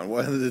Foxy Brown.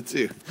 One of the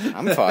two.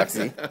 I'm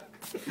Foxy.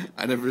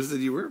 I never said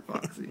you were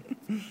Foxy.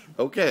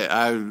 Okay,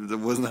 I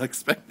was not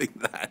expecting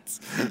that.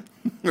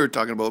 We were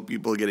talking about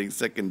people getting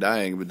sick and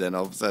dying, but then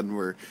all of a sudden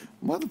we're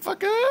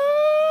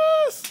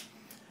motherfuckers.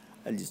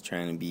 I'm just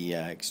trying to be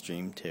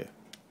extreme to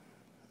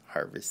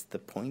harvest the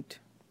point.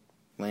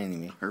 Well,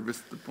 anyway.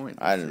 Harvest the point.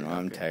 I don't know.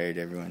 I'm tired,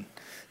 everyone.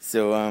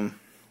 So,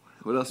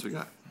 what else we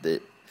got?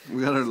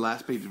 We got our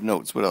last page of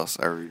notes. What else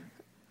are we?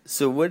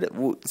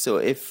 So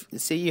if,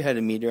 say you had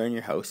a meter on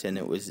your house and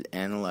it was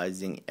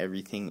analyzing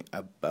everything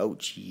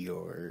about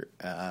your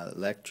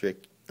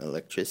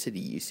electricity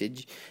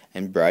usage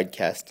and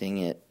broadcasting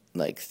it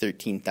like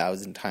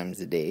 13,000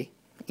 times a day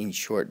in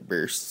short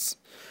bursts,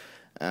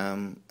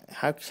 how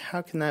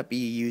can that be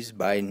used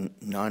by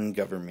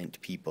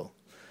non-government people?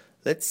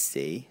 Let's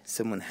say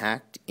someone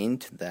hacked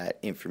into that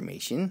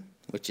information,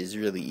 which is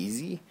really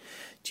easy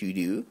to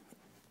do,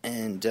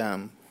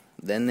 and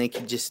then they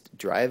could just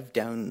drive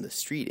down the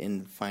street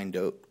and find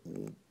out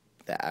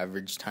the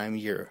average time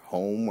you're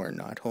home or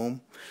not home,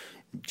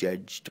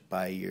 judged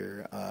by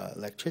your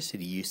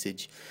electricity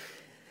usage.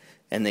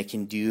 And they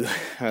can do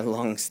a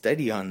long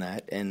study on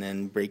that and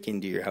then break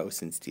into your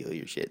house and steal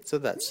your shit. So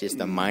that's just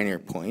a minor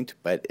point,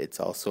 but it's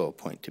also a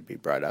point to be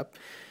brought up.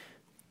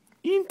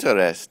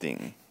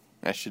 Interesting.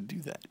 I should do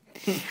that.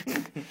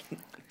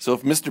 So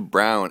if Mr.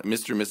 and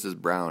Mrs.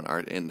 Brown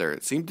aren't in there,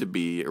 it seemed to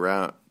be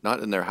not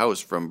in their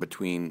house from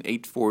between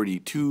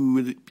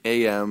 8:42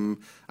 a.m.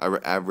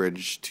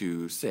 average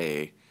to,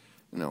 say,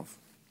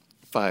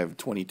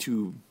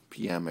 5:22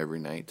 p.m. every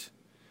night.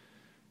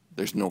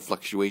 There's no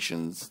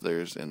fluctuations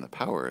in the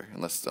power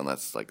unless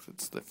like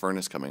it's the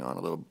furnace coming on,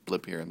 a little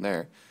blip here and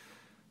there.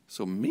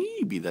 So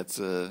maybe that's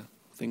a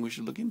thing we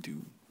should look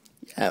into.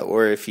 Yeah,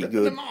 or if you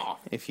go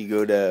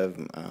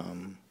to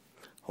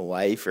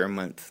Hawaii for a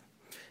month,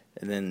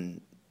 and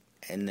then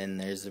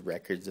there's the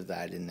records of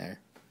that in there.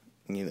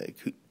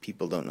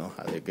 People don't know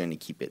how they're going to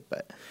keep it,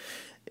 but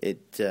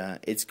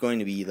it's going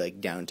to be like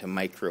down to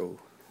micro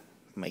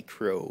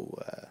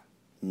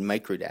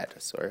data.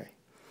 Sorry.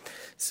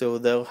 So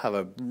they'll have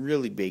a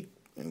really big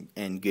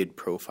and good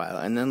profile,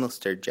 and then they'll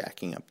start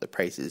jacking up the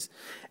prices.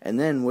 And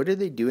then what are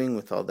they doing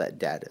with all that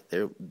data?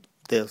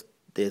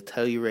 they'll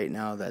tell you right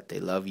now that they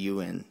love you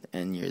and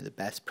you're the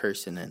best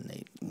person and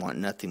they want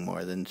nothing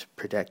more than to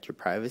protect your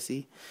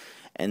privacy.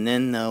 And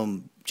then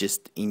they'll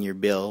just in your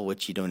bill,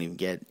 which you don't even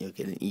get, you'll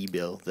get an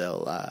e-bill,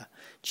 they'll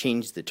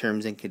change the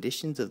terms and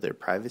conditions of their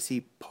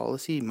privacy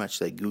policy,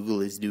 much like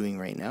Google is doing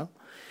right now.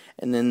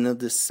 And then they'll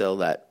just sell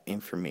that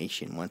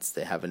information. Once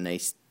they have a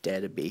nice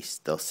database,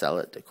 they'll sell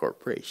it to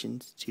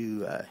corporations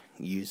to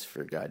use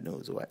for God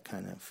knows what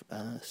kind of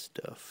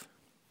stuff.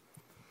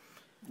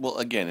 Well,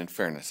 again, in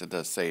fairness, it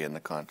does say in the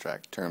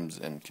contract, terms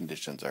and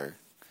conditions are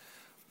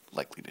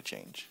likely to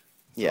change.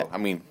 Yeah. So, I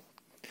mean,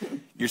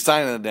 you're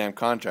signing a damn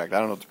contract. I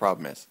don't know what the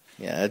problem is.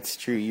 Yeah, that's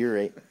true. You're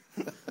right.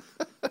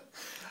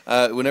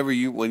 When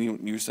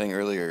you were saying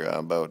earlier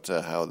about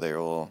how they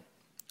will,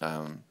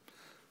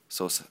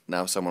 so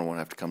now someone won't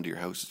have to come to your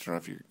house to turn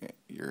off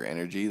your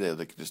energy.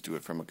 They can just do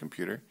it from a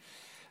computer.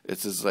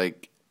 It's just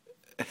like,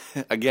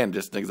 again,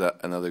 just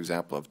another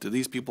example of, do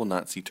these people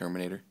not see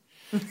Terminator?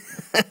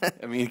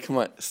 I mean, come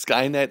on.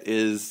 Skynet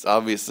is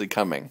obviously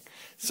coming.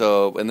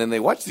 So, and then they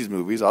watch these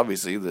movies.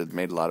 Obviously, that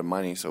made a lot of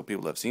money, so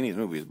people have seen these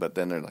movies. But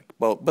then they're like,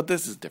 well, but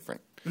this is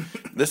different.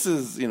 This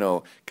is,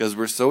 because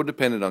we're so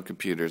dependent on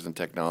computers and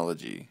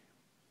technology.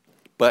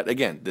 But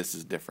again, this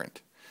is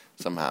different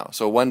somehow.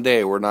 So one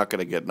day we're not going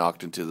to get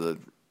knocked into the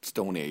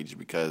Stone Age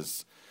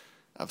because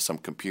of some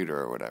computer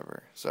or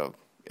whatever. So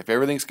if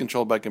everything's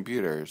controlled by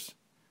computers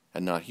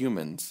and not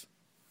humans,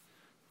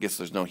 I guess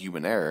there's no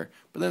human error,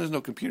 but then there's no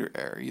computer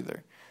error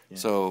either. Yeah.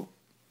 So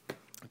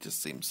it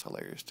just seems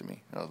hilarious to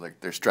me. I was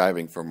like, they're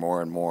striving for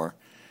more and more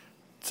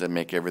to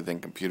make everything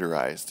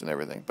computerized and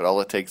everything. But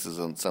all it takes is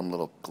some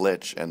little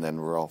glitch, and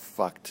then we're all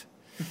fucked,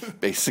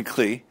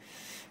 basically.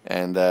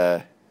 And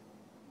then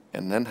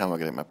how am I going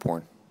to get my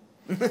porn?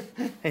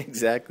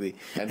 Exactly.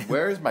 And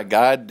where's my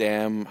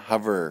goddamn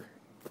hoverboard?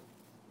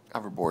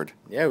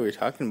 Yeah, we were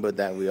talking about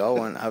that. We all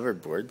want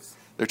hoverboards.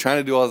 They're trying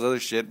to do all this other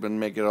shit and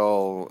make it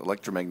all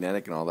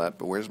electromagnetic and all that,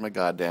 but where's my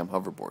goddamn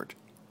hoverboard?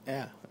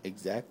 Yeah,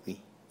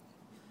 exactly.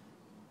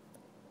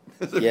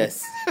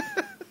 Yes.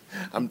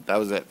 That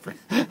was it.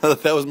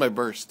 That was my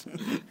burst.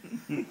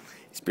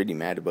 He's pretty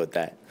mad about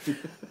that.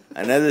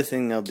 Another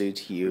thing they'll do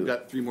to you... We've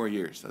got 3 more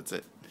years. That's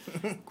it.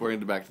 According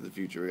to Back to the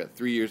Future, we got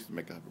 3 years to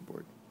make a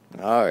hoverboard.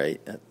 All right.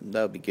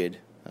 That'll be good.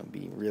 That'll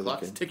be really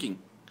Clock's good. Ticking.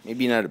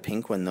 Maybe not a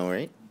pink one, though,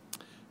 right?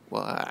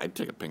 Well, I'd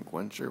take a pink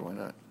one. Sure, why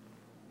not?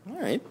 All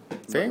right.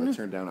 Fair enough.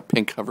 Turn down a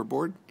pink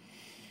hoverboard?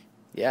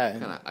 Yeah.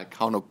 What kind of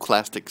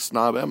iconoclastic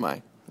snob am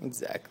I?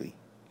 Exactly.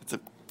 It's a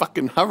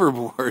fucking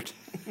hoverboard.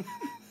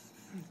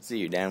 So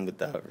you're down with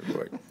the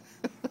hoverboard.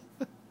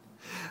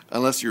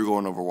 Unless you're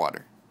going over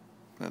water.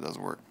 That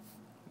doesn't work.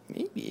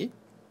 Maybe.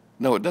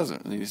 No, it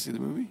doesn't. Did you see the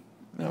movie?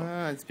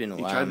 No. It's been a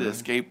He while. tried to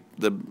escape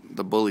the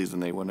bullies,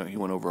 and he went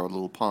over a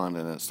little pond,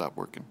 and it stopped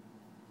working.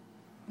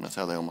 And that's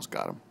how they almost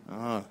got him.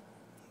 Oh,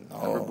 no.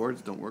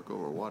 Hoverboards don't work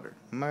over water.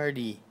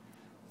 Marty,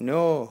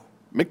 no.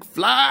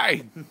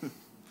 McFly!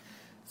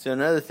 So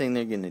another thing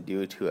they're going to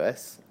do to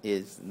us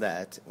is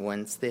that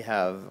once they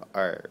have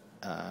our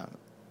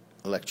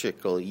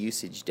electrical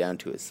usage down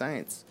to a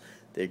science,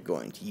 they're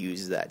going to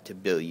use that to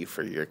bill you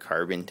for your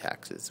carbon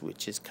taxes,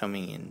 which is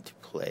coming into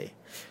play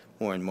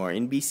more and more.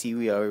 In BC,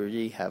 we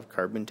already have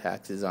carbon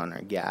taxes on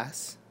our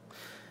gas.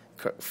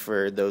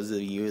 For those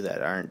of you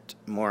that aren't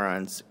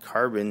morons,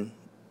 carbon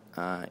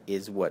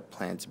is what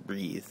plants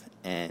breathe.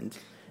 And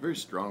very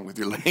strong with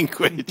your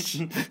language.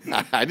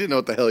 I didn't know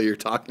what the hell you're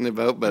talking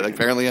about, but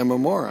apparently I'm a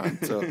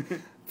moron, so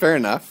fair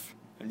enough.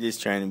 I'm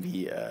just trying to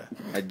be a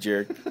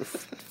jerk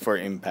for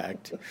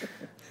impact.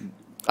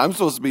 I'm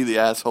supposed to be the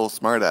asshole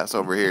smartass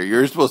over here.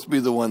 You're supposed to be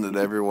the one that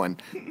everyone...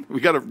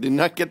 do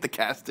not get the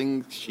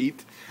casting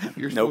sheet.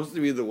 You're supposed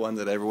to be the one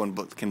that everyone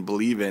can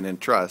believe in and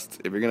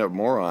trust. If you're going to have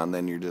moron,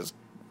 then you're just,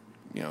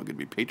 going to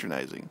be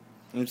patronizing.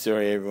 I'm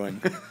sorry,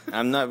 everyone.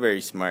 I'm not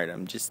very smart.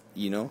 I'm just,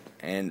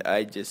 and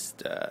I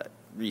just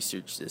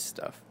research this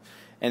stuff.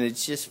 And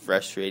it's just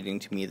frustrating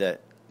to me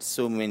that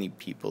so many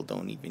people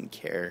don't even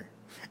care.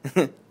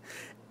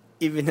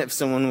 Even if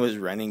someone was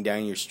running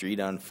down your street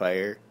on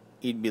fire,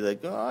 you'd be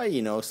like,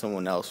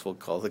 someone else will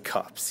call the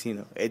cops.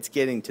 It's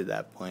getting to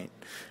that point,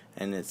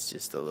 and it's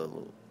just a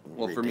little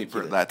ridiculous. For me,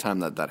 for that time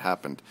that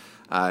happened,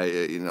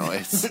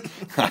 it's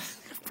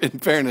in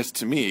fairness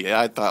to me,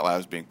 I thought I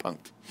was being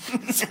punked.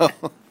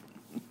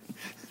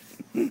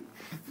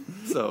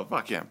 So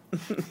fuck him,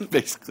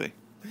 basically.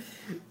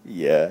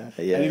 Yeah.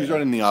 And he was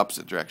running in the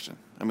opposite direction.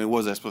 I mean, what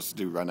was I supposed to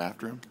do? Run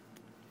after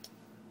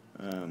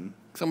him?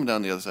 Someone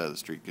down the other side of the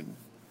street can.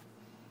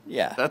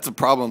 Yeah. That's a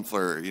problem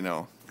for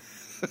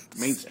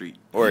Main Street.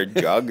 Or a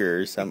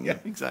jogger or something. Yeah,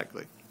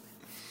 exactly.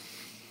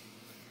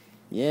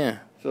 Yeah.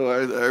 So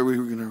are we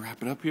going to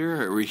wrap it up here?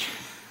 Or are we?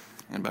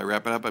 And by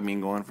wrap it up, I mean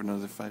go on for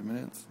another 5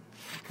 minutes.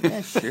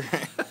 Yeah, sure.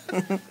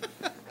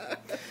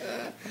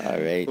 All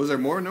right. Was there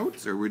more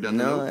notes, or are we done?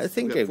 No, I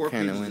think I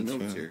kind of went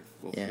notes through. Here.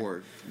 Well, yeah.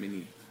 4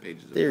 mini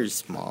pages. There's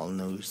small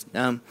notes.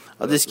 I'll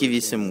just give you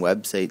some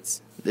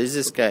websites There's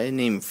this guy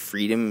named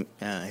Freedom.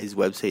 His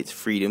website's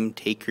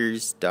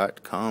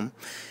freedomtakers.com.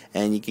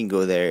 And you can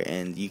go there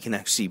and you can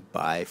actually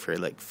buy for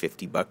like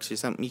 $50 or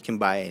something. You can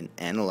buy an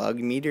analog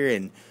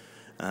meter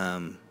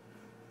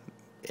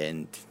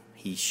and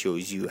he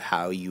shows you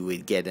how you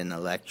would get an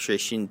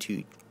electrician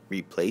to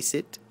replace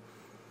it.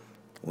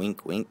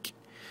 Wink, wink.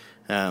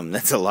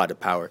 That's a lot of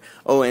power.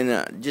 Oh,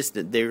 and just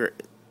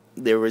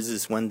there was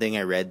this one thing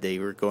I read. They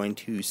were going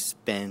to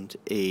spend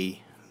 $1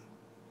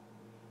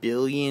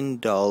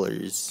 billion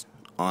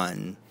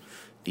on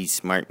these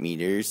smart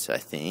meters, I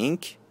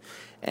think,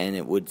 and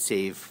it would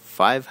save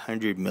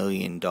 $500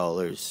 million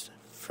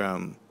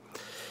from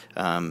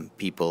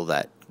people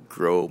that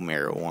grow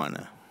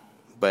marijuana.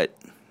 But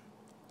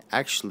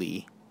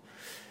actually,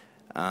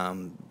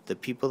 the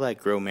people that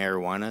grow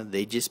marijuana,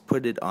 they just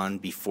put it on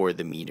before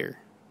the meter.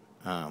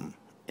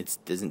 It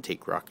doesn't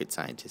take rocket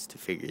scientists to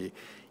figure.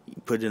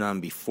 You put it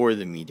on before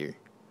the meter.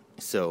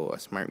 So a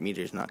smart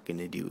meter is not going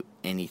to do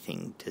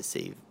anything to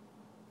save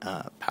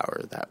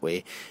power that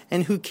way.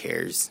 And who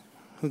cares?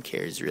 Who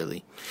cares,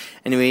 really?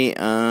 Anyway,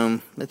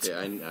 let's... Yeah,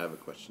 I have a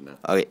question now.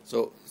 Okay.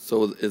 So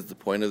is the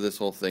point of this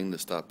whole thing to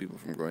stop people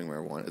from growing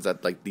marijuana? Is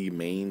that like the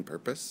main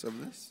purpose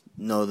of this?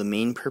 No, the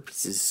main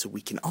purpose is so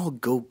we can all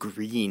go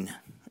green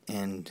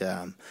and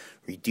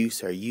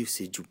reduce our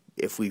usage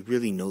if we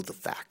really know the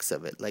facts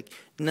of it. Like,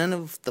 none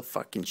of the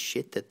fucking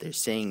shit that they're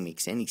saying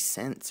makes any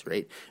sense,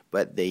 right?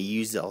 But they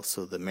use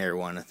also the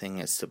marijuana thing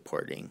as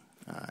supporting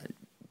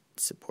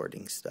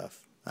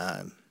stuff.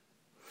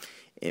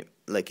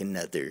 Like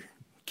another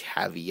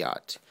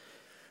caveat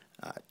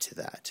to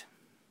that.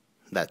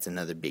 That's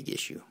another big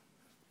issue.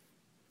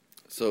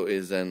 So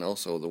is then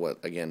also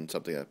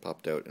something that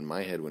popped out in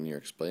my head when you're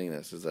explaining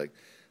this is like,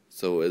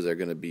 so is there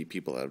going to be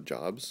people out of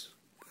jobs?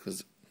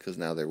 Because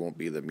now there won't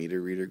be the meter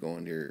reader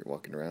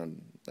walking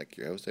around like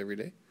your house every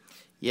day?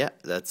 Yeah,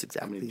 that's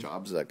exactly. How many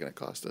jobs is that going to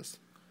cost us?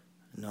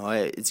 No,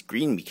 it's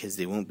green because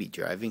they won't be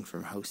driving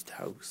from house to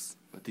house.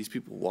 But these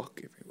people walk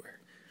everywhere.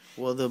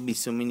 Well, there'll be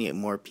so many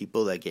more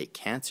people that get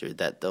cancer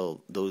that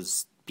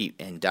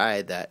and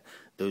die that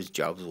those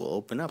jobs will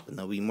open up and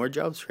there'll be more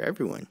jobs for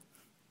everyone.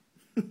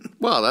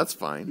 Well, that's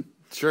fine.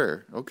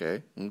 Sure.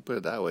 Okay. We'll put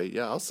it that way.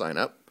 Yeah, I'll sign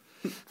up.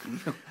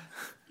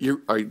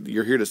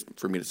 You're here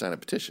for me to sign a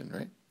petition,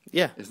 right?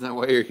 Yeah. Isn't that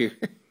why you're here?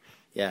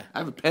 Yeah. I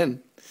have a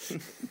pen.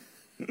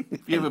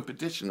 If you have a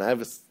petition, I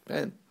have a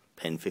pen.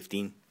 Pen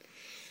 15.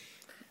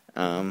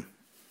 So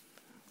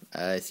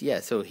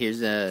here's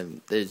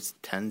there's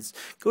tons.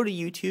 Go to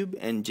YouTube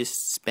and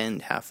just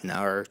spend half an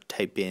hour,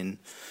 type in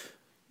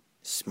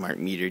smart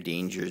meter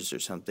dangers or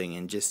something,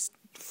 and just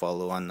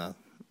follow on the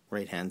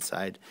right-hand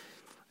side.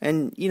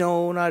 And,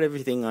 not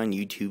everything on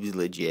YouTube is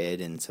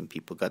legit, and some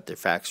people got their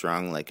facts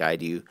wrong like I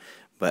do,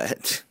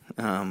 but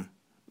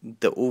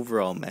the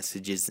overall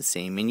message is the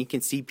same, and you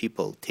can see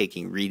people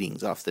taking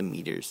readings off the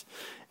meters,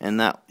 and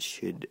that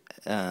should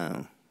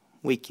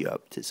wake you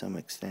up to some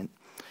extent.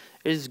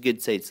 There's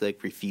good sites like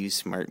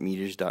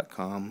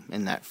refusesmartmeters.com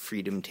and that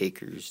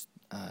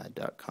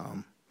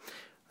freedomtakers.com.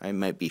 I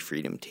might be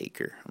Freedom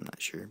Taker, I'm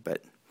not sure,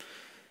 but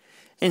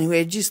anyway,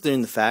 I just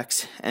learned the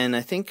facts, and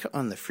I think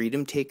on the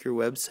Freedom Taker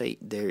website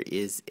there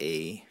is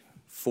a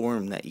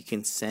form that you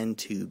can send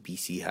to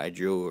BC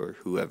Hydro or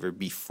whoever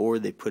before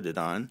they put it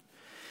on.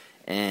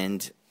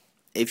 And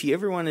if you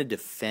ever want to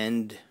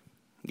defend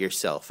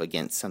yourself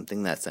against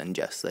something that's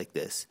unjust like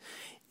this,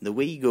 the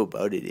way you go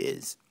about it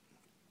is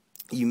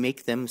you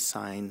make them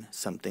sign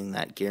something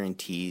that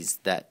guarantees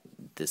that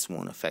this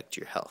won't affect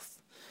your health.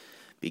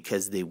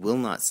 Because they will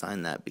not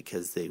sign that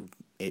because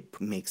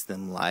it makes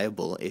them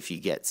liable if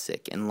you get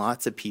sick. And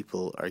lots of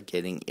people are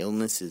getting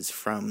illnesses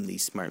from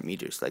these smart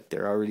meters. Like,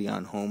 they're already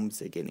on homes,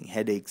 they're getting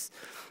headaches,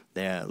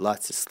 there are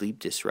lots of sleep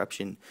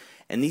disruption.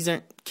 And these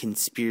aren't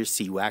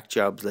conspiracy whack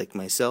jobs like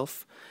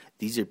myself.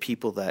 These are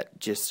people that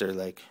just are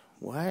like,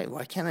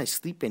 why can't I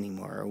sleep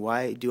anymore? Or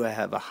why do I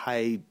have a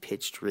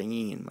high-pitched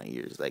ringing in my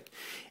ears? Like,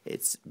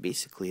 it's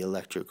basically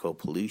electrical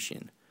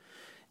pollution.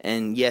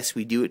 And yes,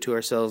 we do it to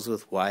ourselves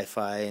with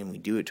Wi-Fi, and we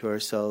do it to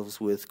ourselves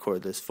with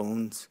cordless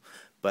phones,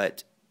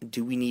 but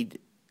do we need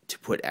to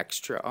put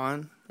extra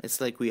on?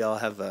 It's like we all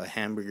have a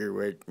hamburger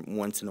where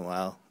once in a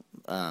while,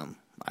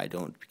 I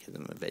don't because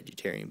I'm a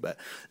vegetarian, but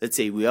let's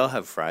say we all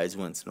have fries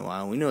once in a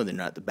while. We know they're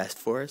not the best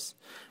for us,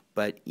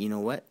 but you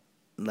know what?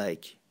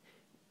 Like,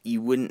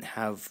 you wouldn't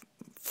have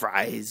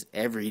fries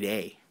every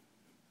day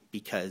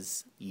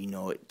because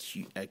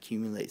it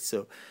accumulates.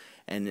 So,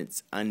 and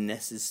it's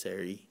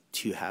unnecessary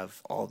to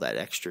have all that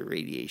extra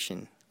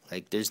radiation.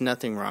 Like, there's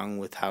nothing wrong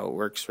with how it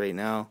works right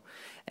now.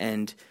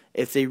 And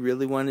if they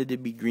really wanted to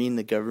be green,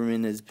 the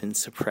government has been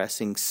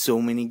suppressing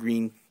so many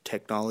green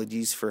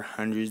technologies for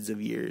hundreds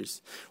of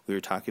years. We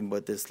were talking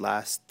about this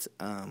last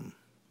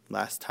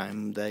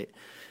time that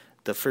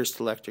the first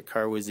electric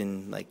car was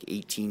in like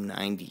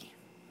 1890.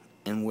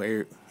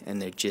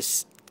 And they're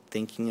just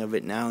thinking of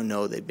it now?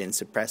 No, they've been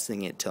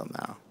suppressing it till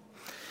now.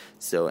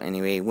 So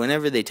anyway,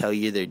 whenever they tell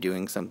you they're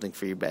doing something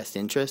for your best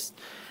interest,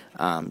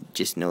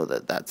 just know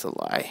that that's a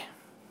lie.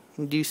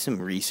 Do some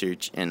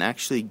research and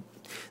actually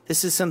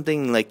this is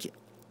something like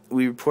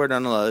we report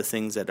on a lot of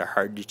things that are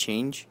hard to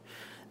change.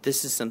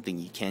 This is something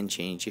you can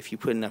change. If you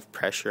put enough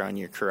pressure on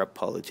your corrupt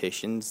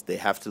politicians, they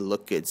have to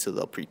look good, so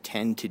they'll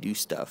pretend to do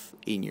stuff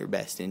in your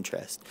best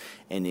interest.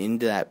 And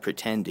into that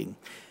pretending,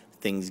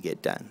 things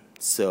get done.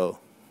 So,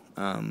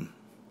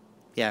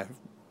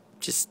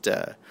 just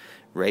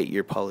write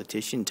your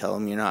politician, tell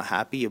them you're not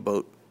happy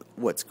about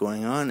what's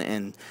going on.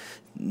 And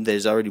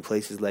there's already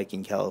places like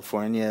in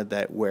California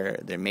that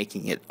where they're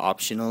making it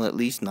optional, at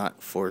least,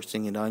 not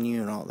forcing it on you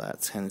and all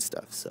that kind of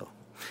stuff. So.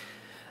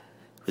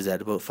 Was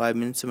that about 5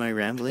 minutes of my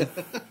rambling?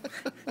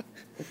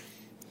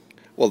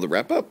 Well, the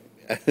wrap up.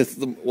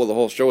 The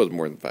whole show is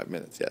more than 5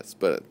 minutes, yes,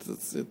 but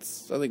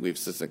it's. I think we've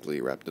succinctly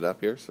wrapped it up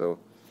here. So,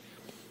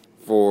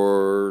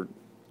 for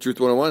Truth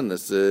 101,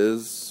 this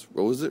is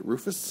what was it?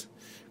 Rufus,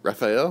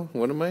 Raphael.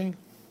 What am I?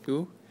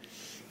 Who?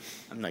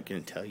 I'm not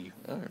going to tell you.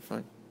 All right,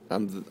 fine.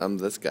 I'm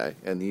this guy,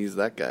 and he's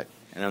that guy,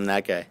 and I'm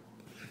that guy.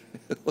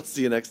 We'll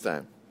see you next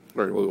time,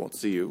 or we won't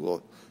see you.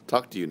 We'll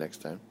talk to you next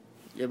time.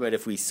 Yeah, but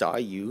if we saw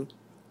you.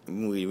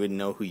 We wouldn't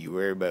know who you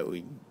were, but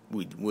we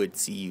would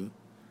see you.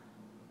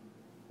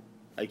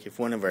 Like if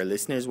one of our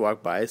listeners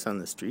walked by us on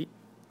the street,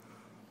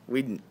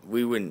 we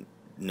wouldn't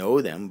know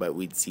them, but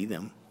we'd see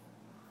them.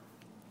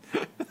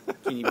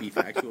 Can you be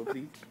factual,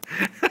 please?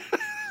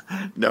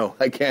 No,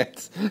 I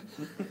can't.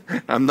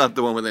 I'm not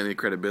the one with any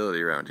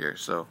credibility around here,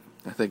 so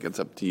I think it's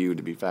up to you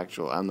to be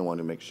factual. I'm the one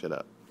who makes shit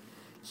up.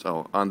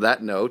 So on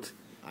that note,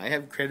 I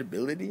have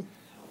credibility?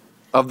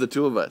 Of the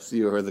two of us,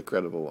 you are the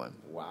credible one.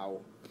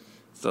 Wow.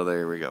 So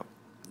there we go.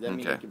 Does that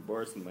mean I can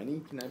borrow some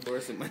money? Can I borrow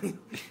some money?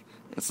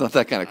 It's not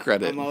that kind of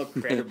credit. I'm all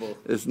credible.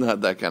 It's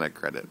not that kind of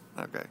credit.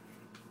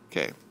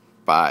 Okay.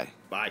 Bye.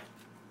 Bye.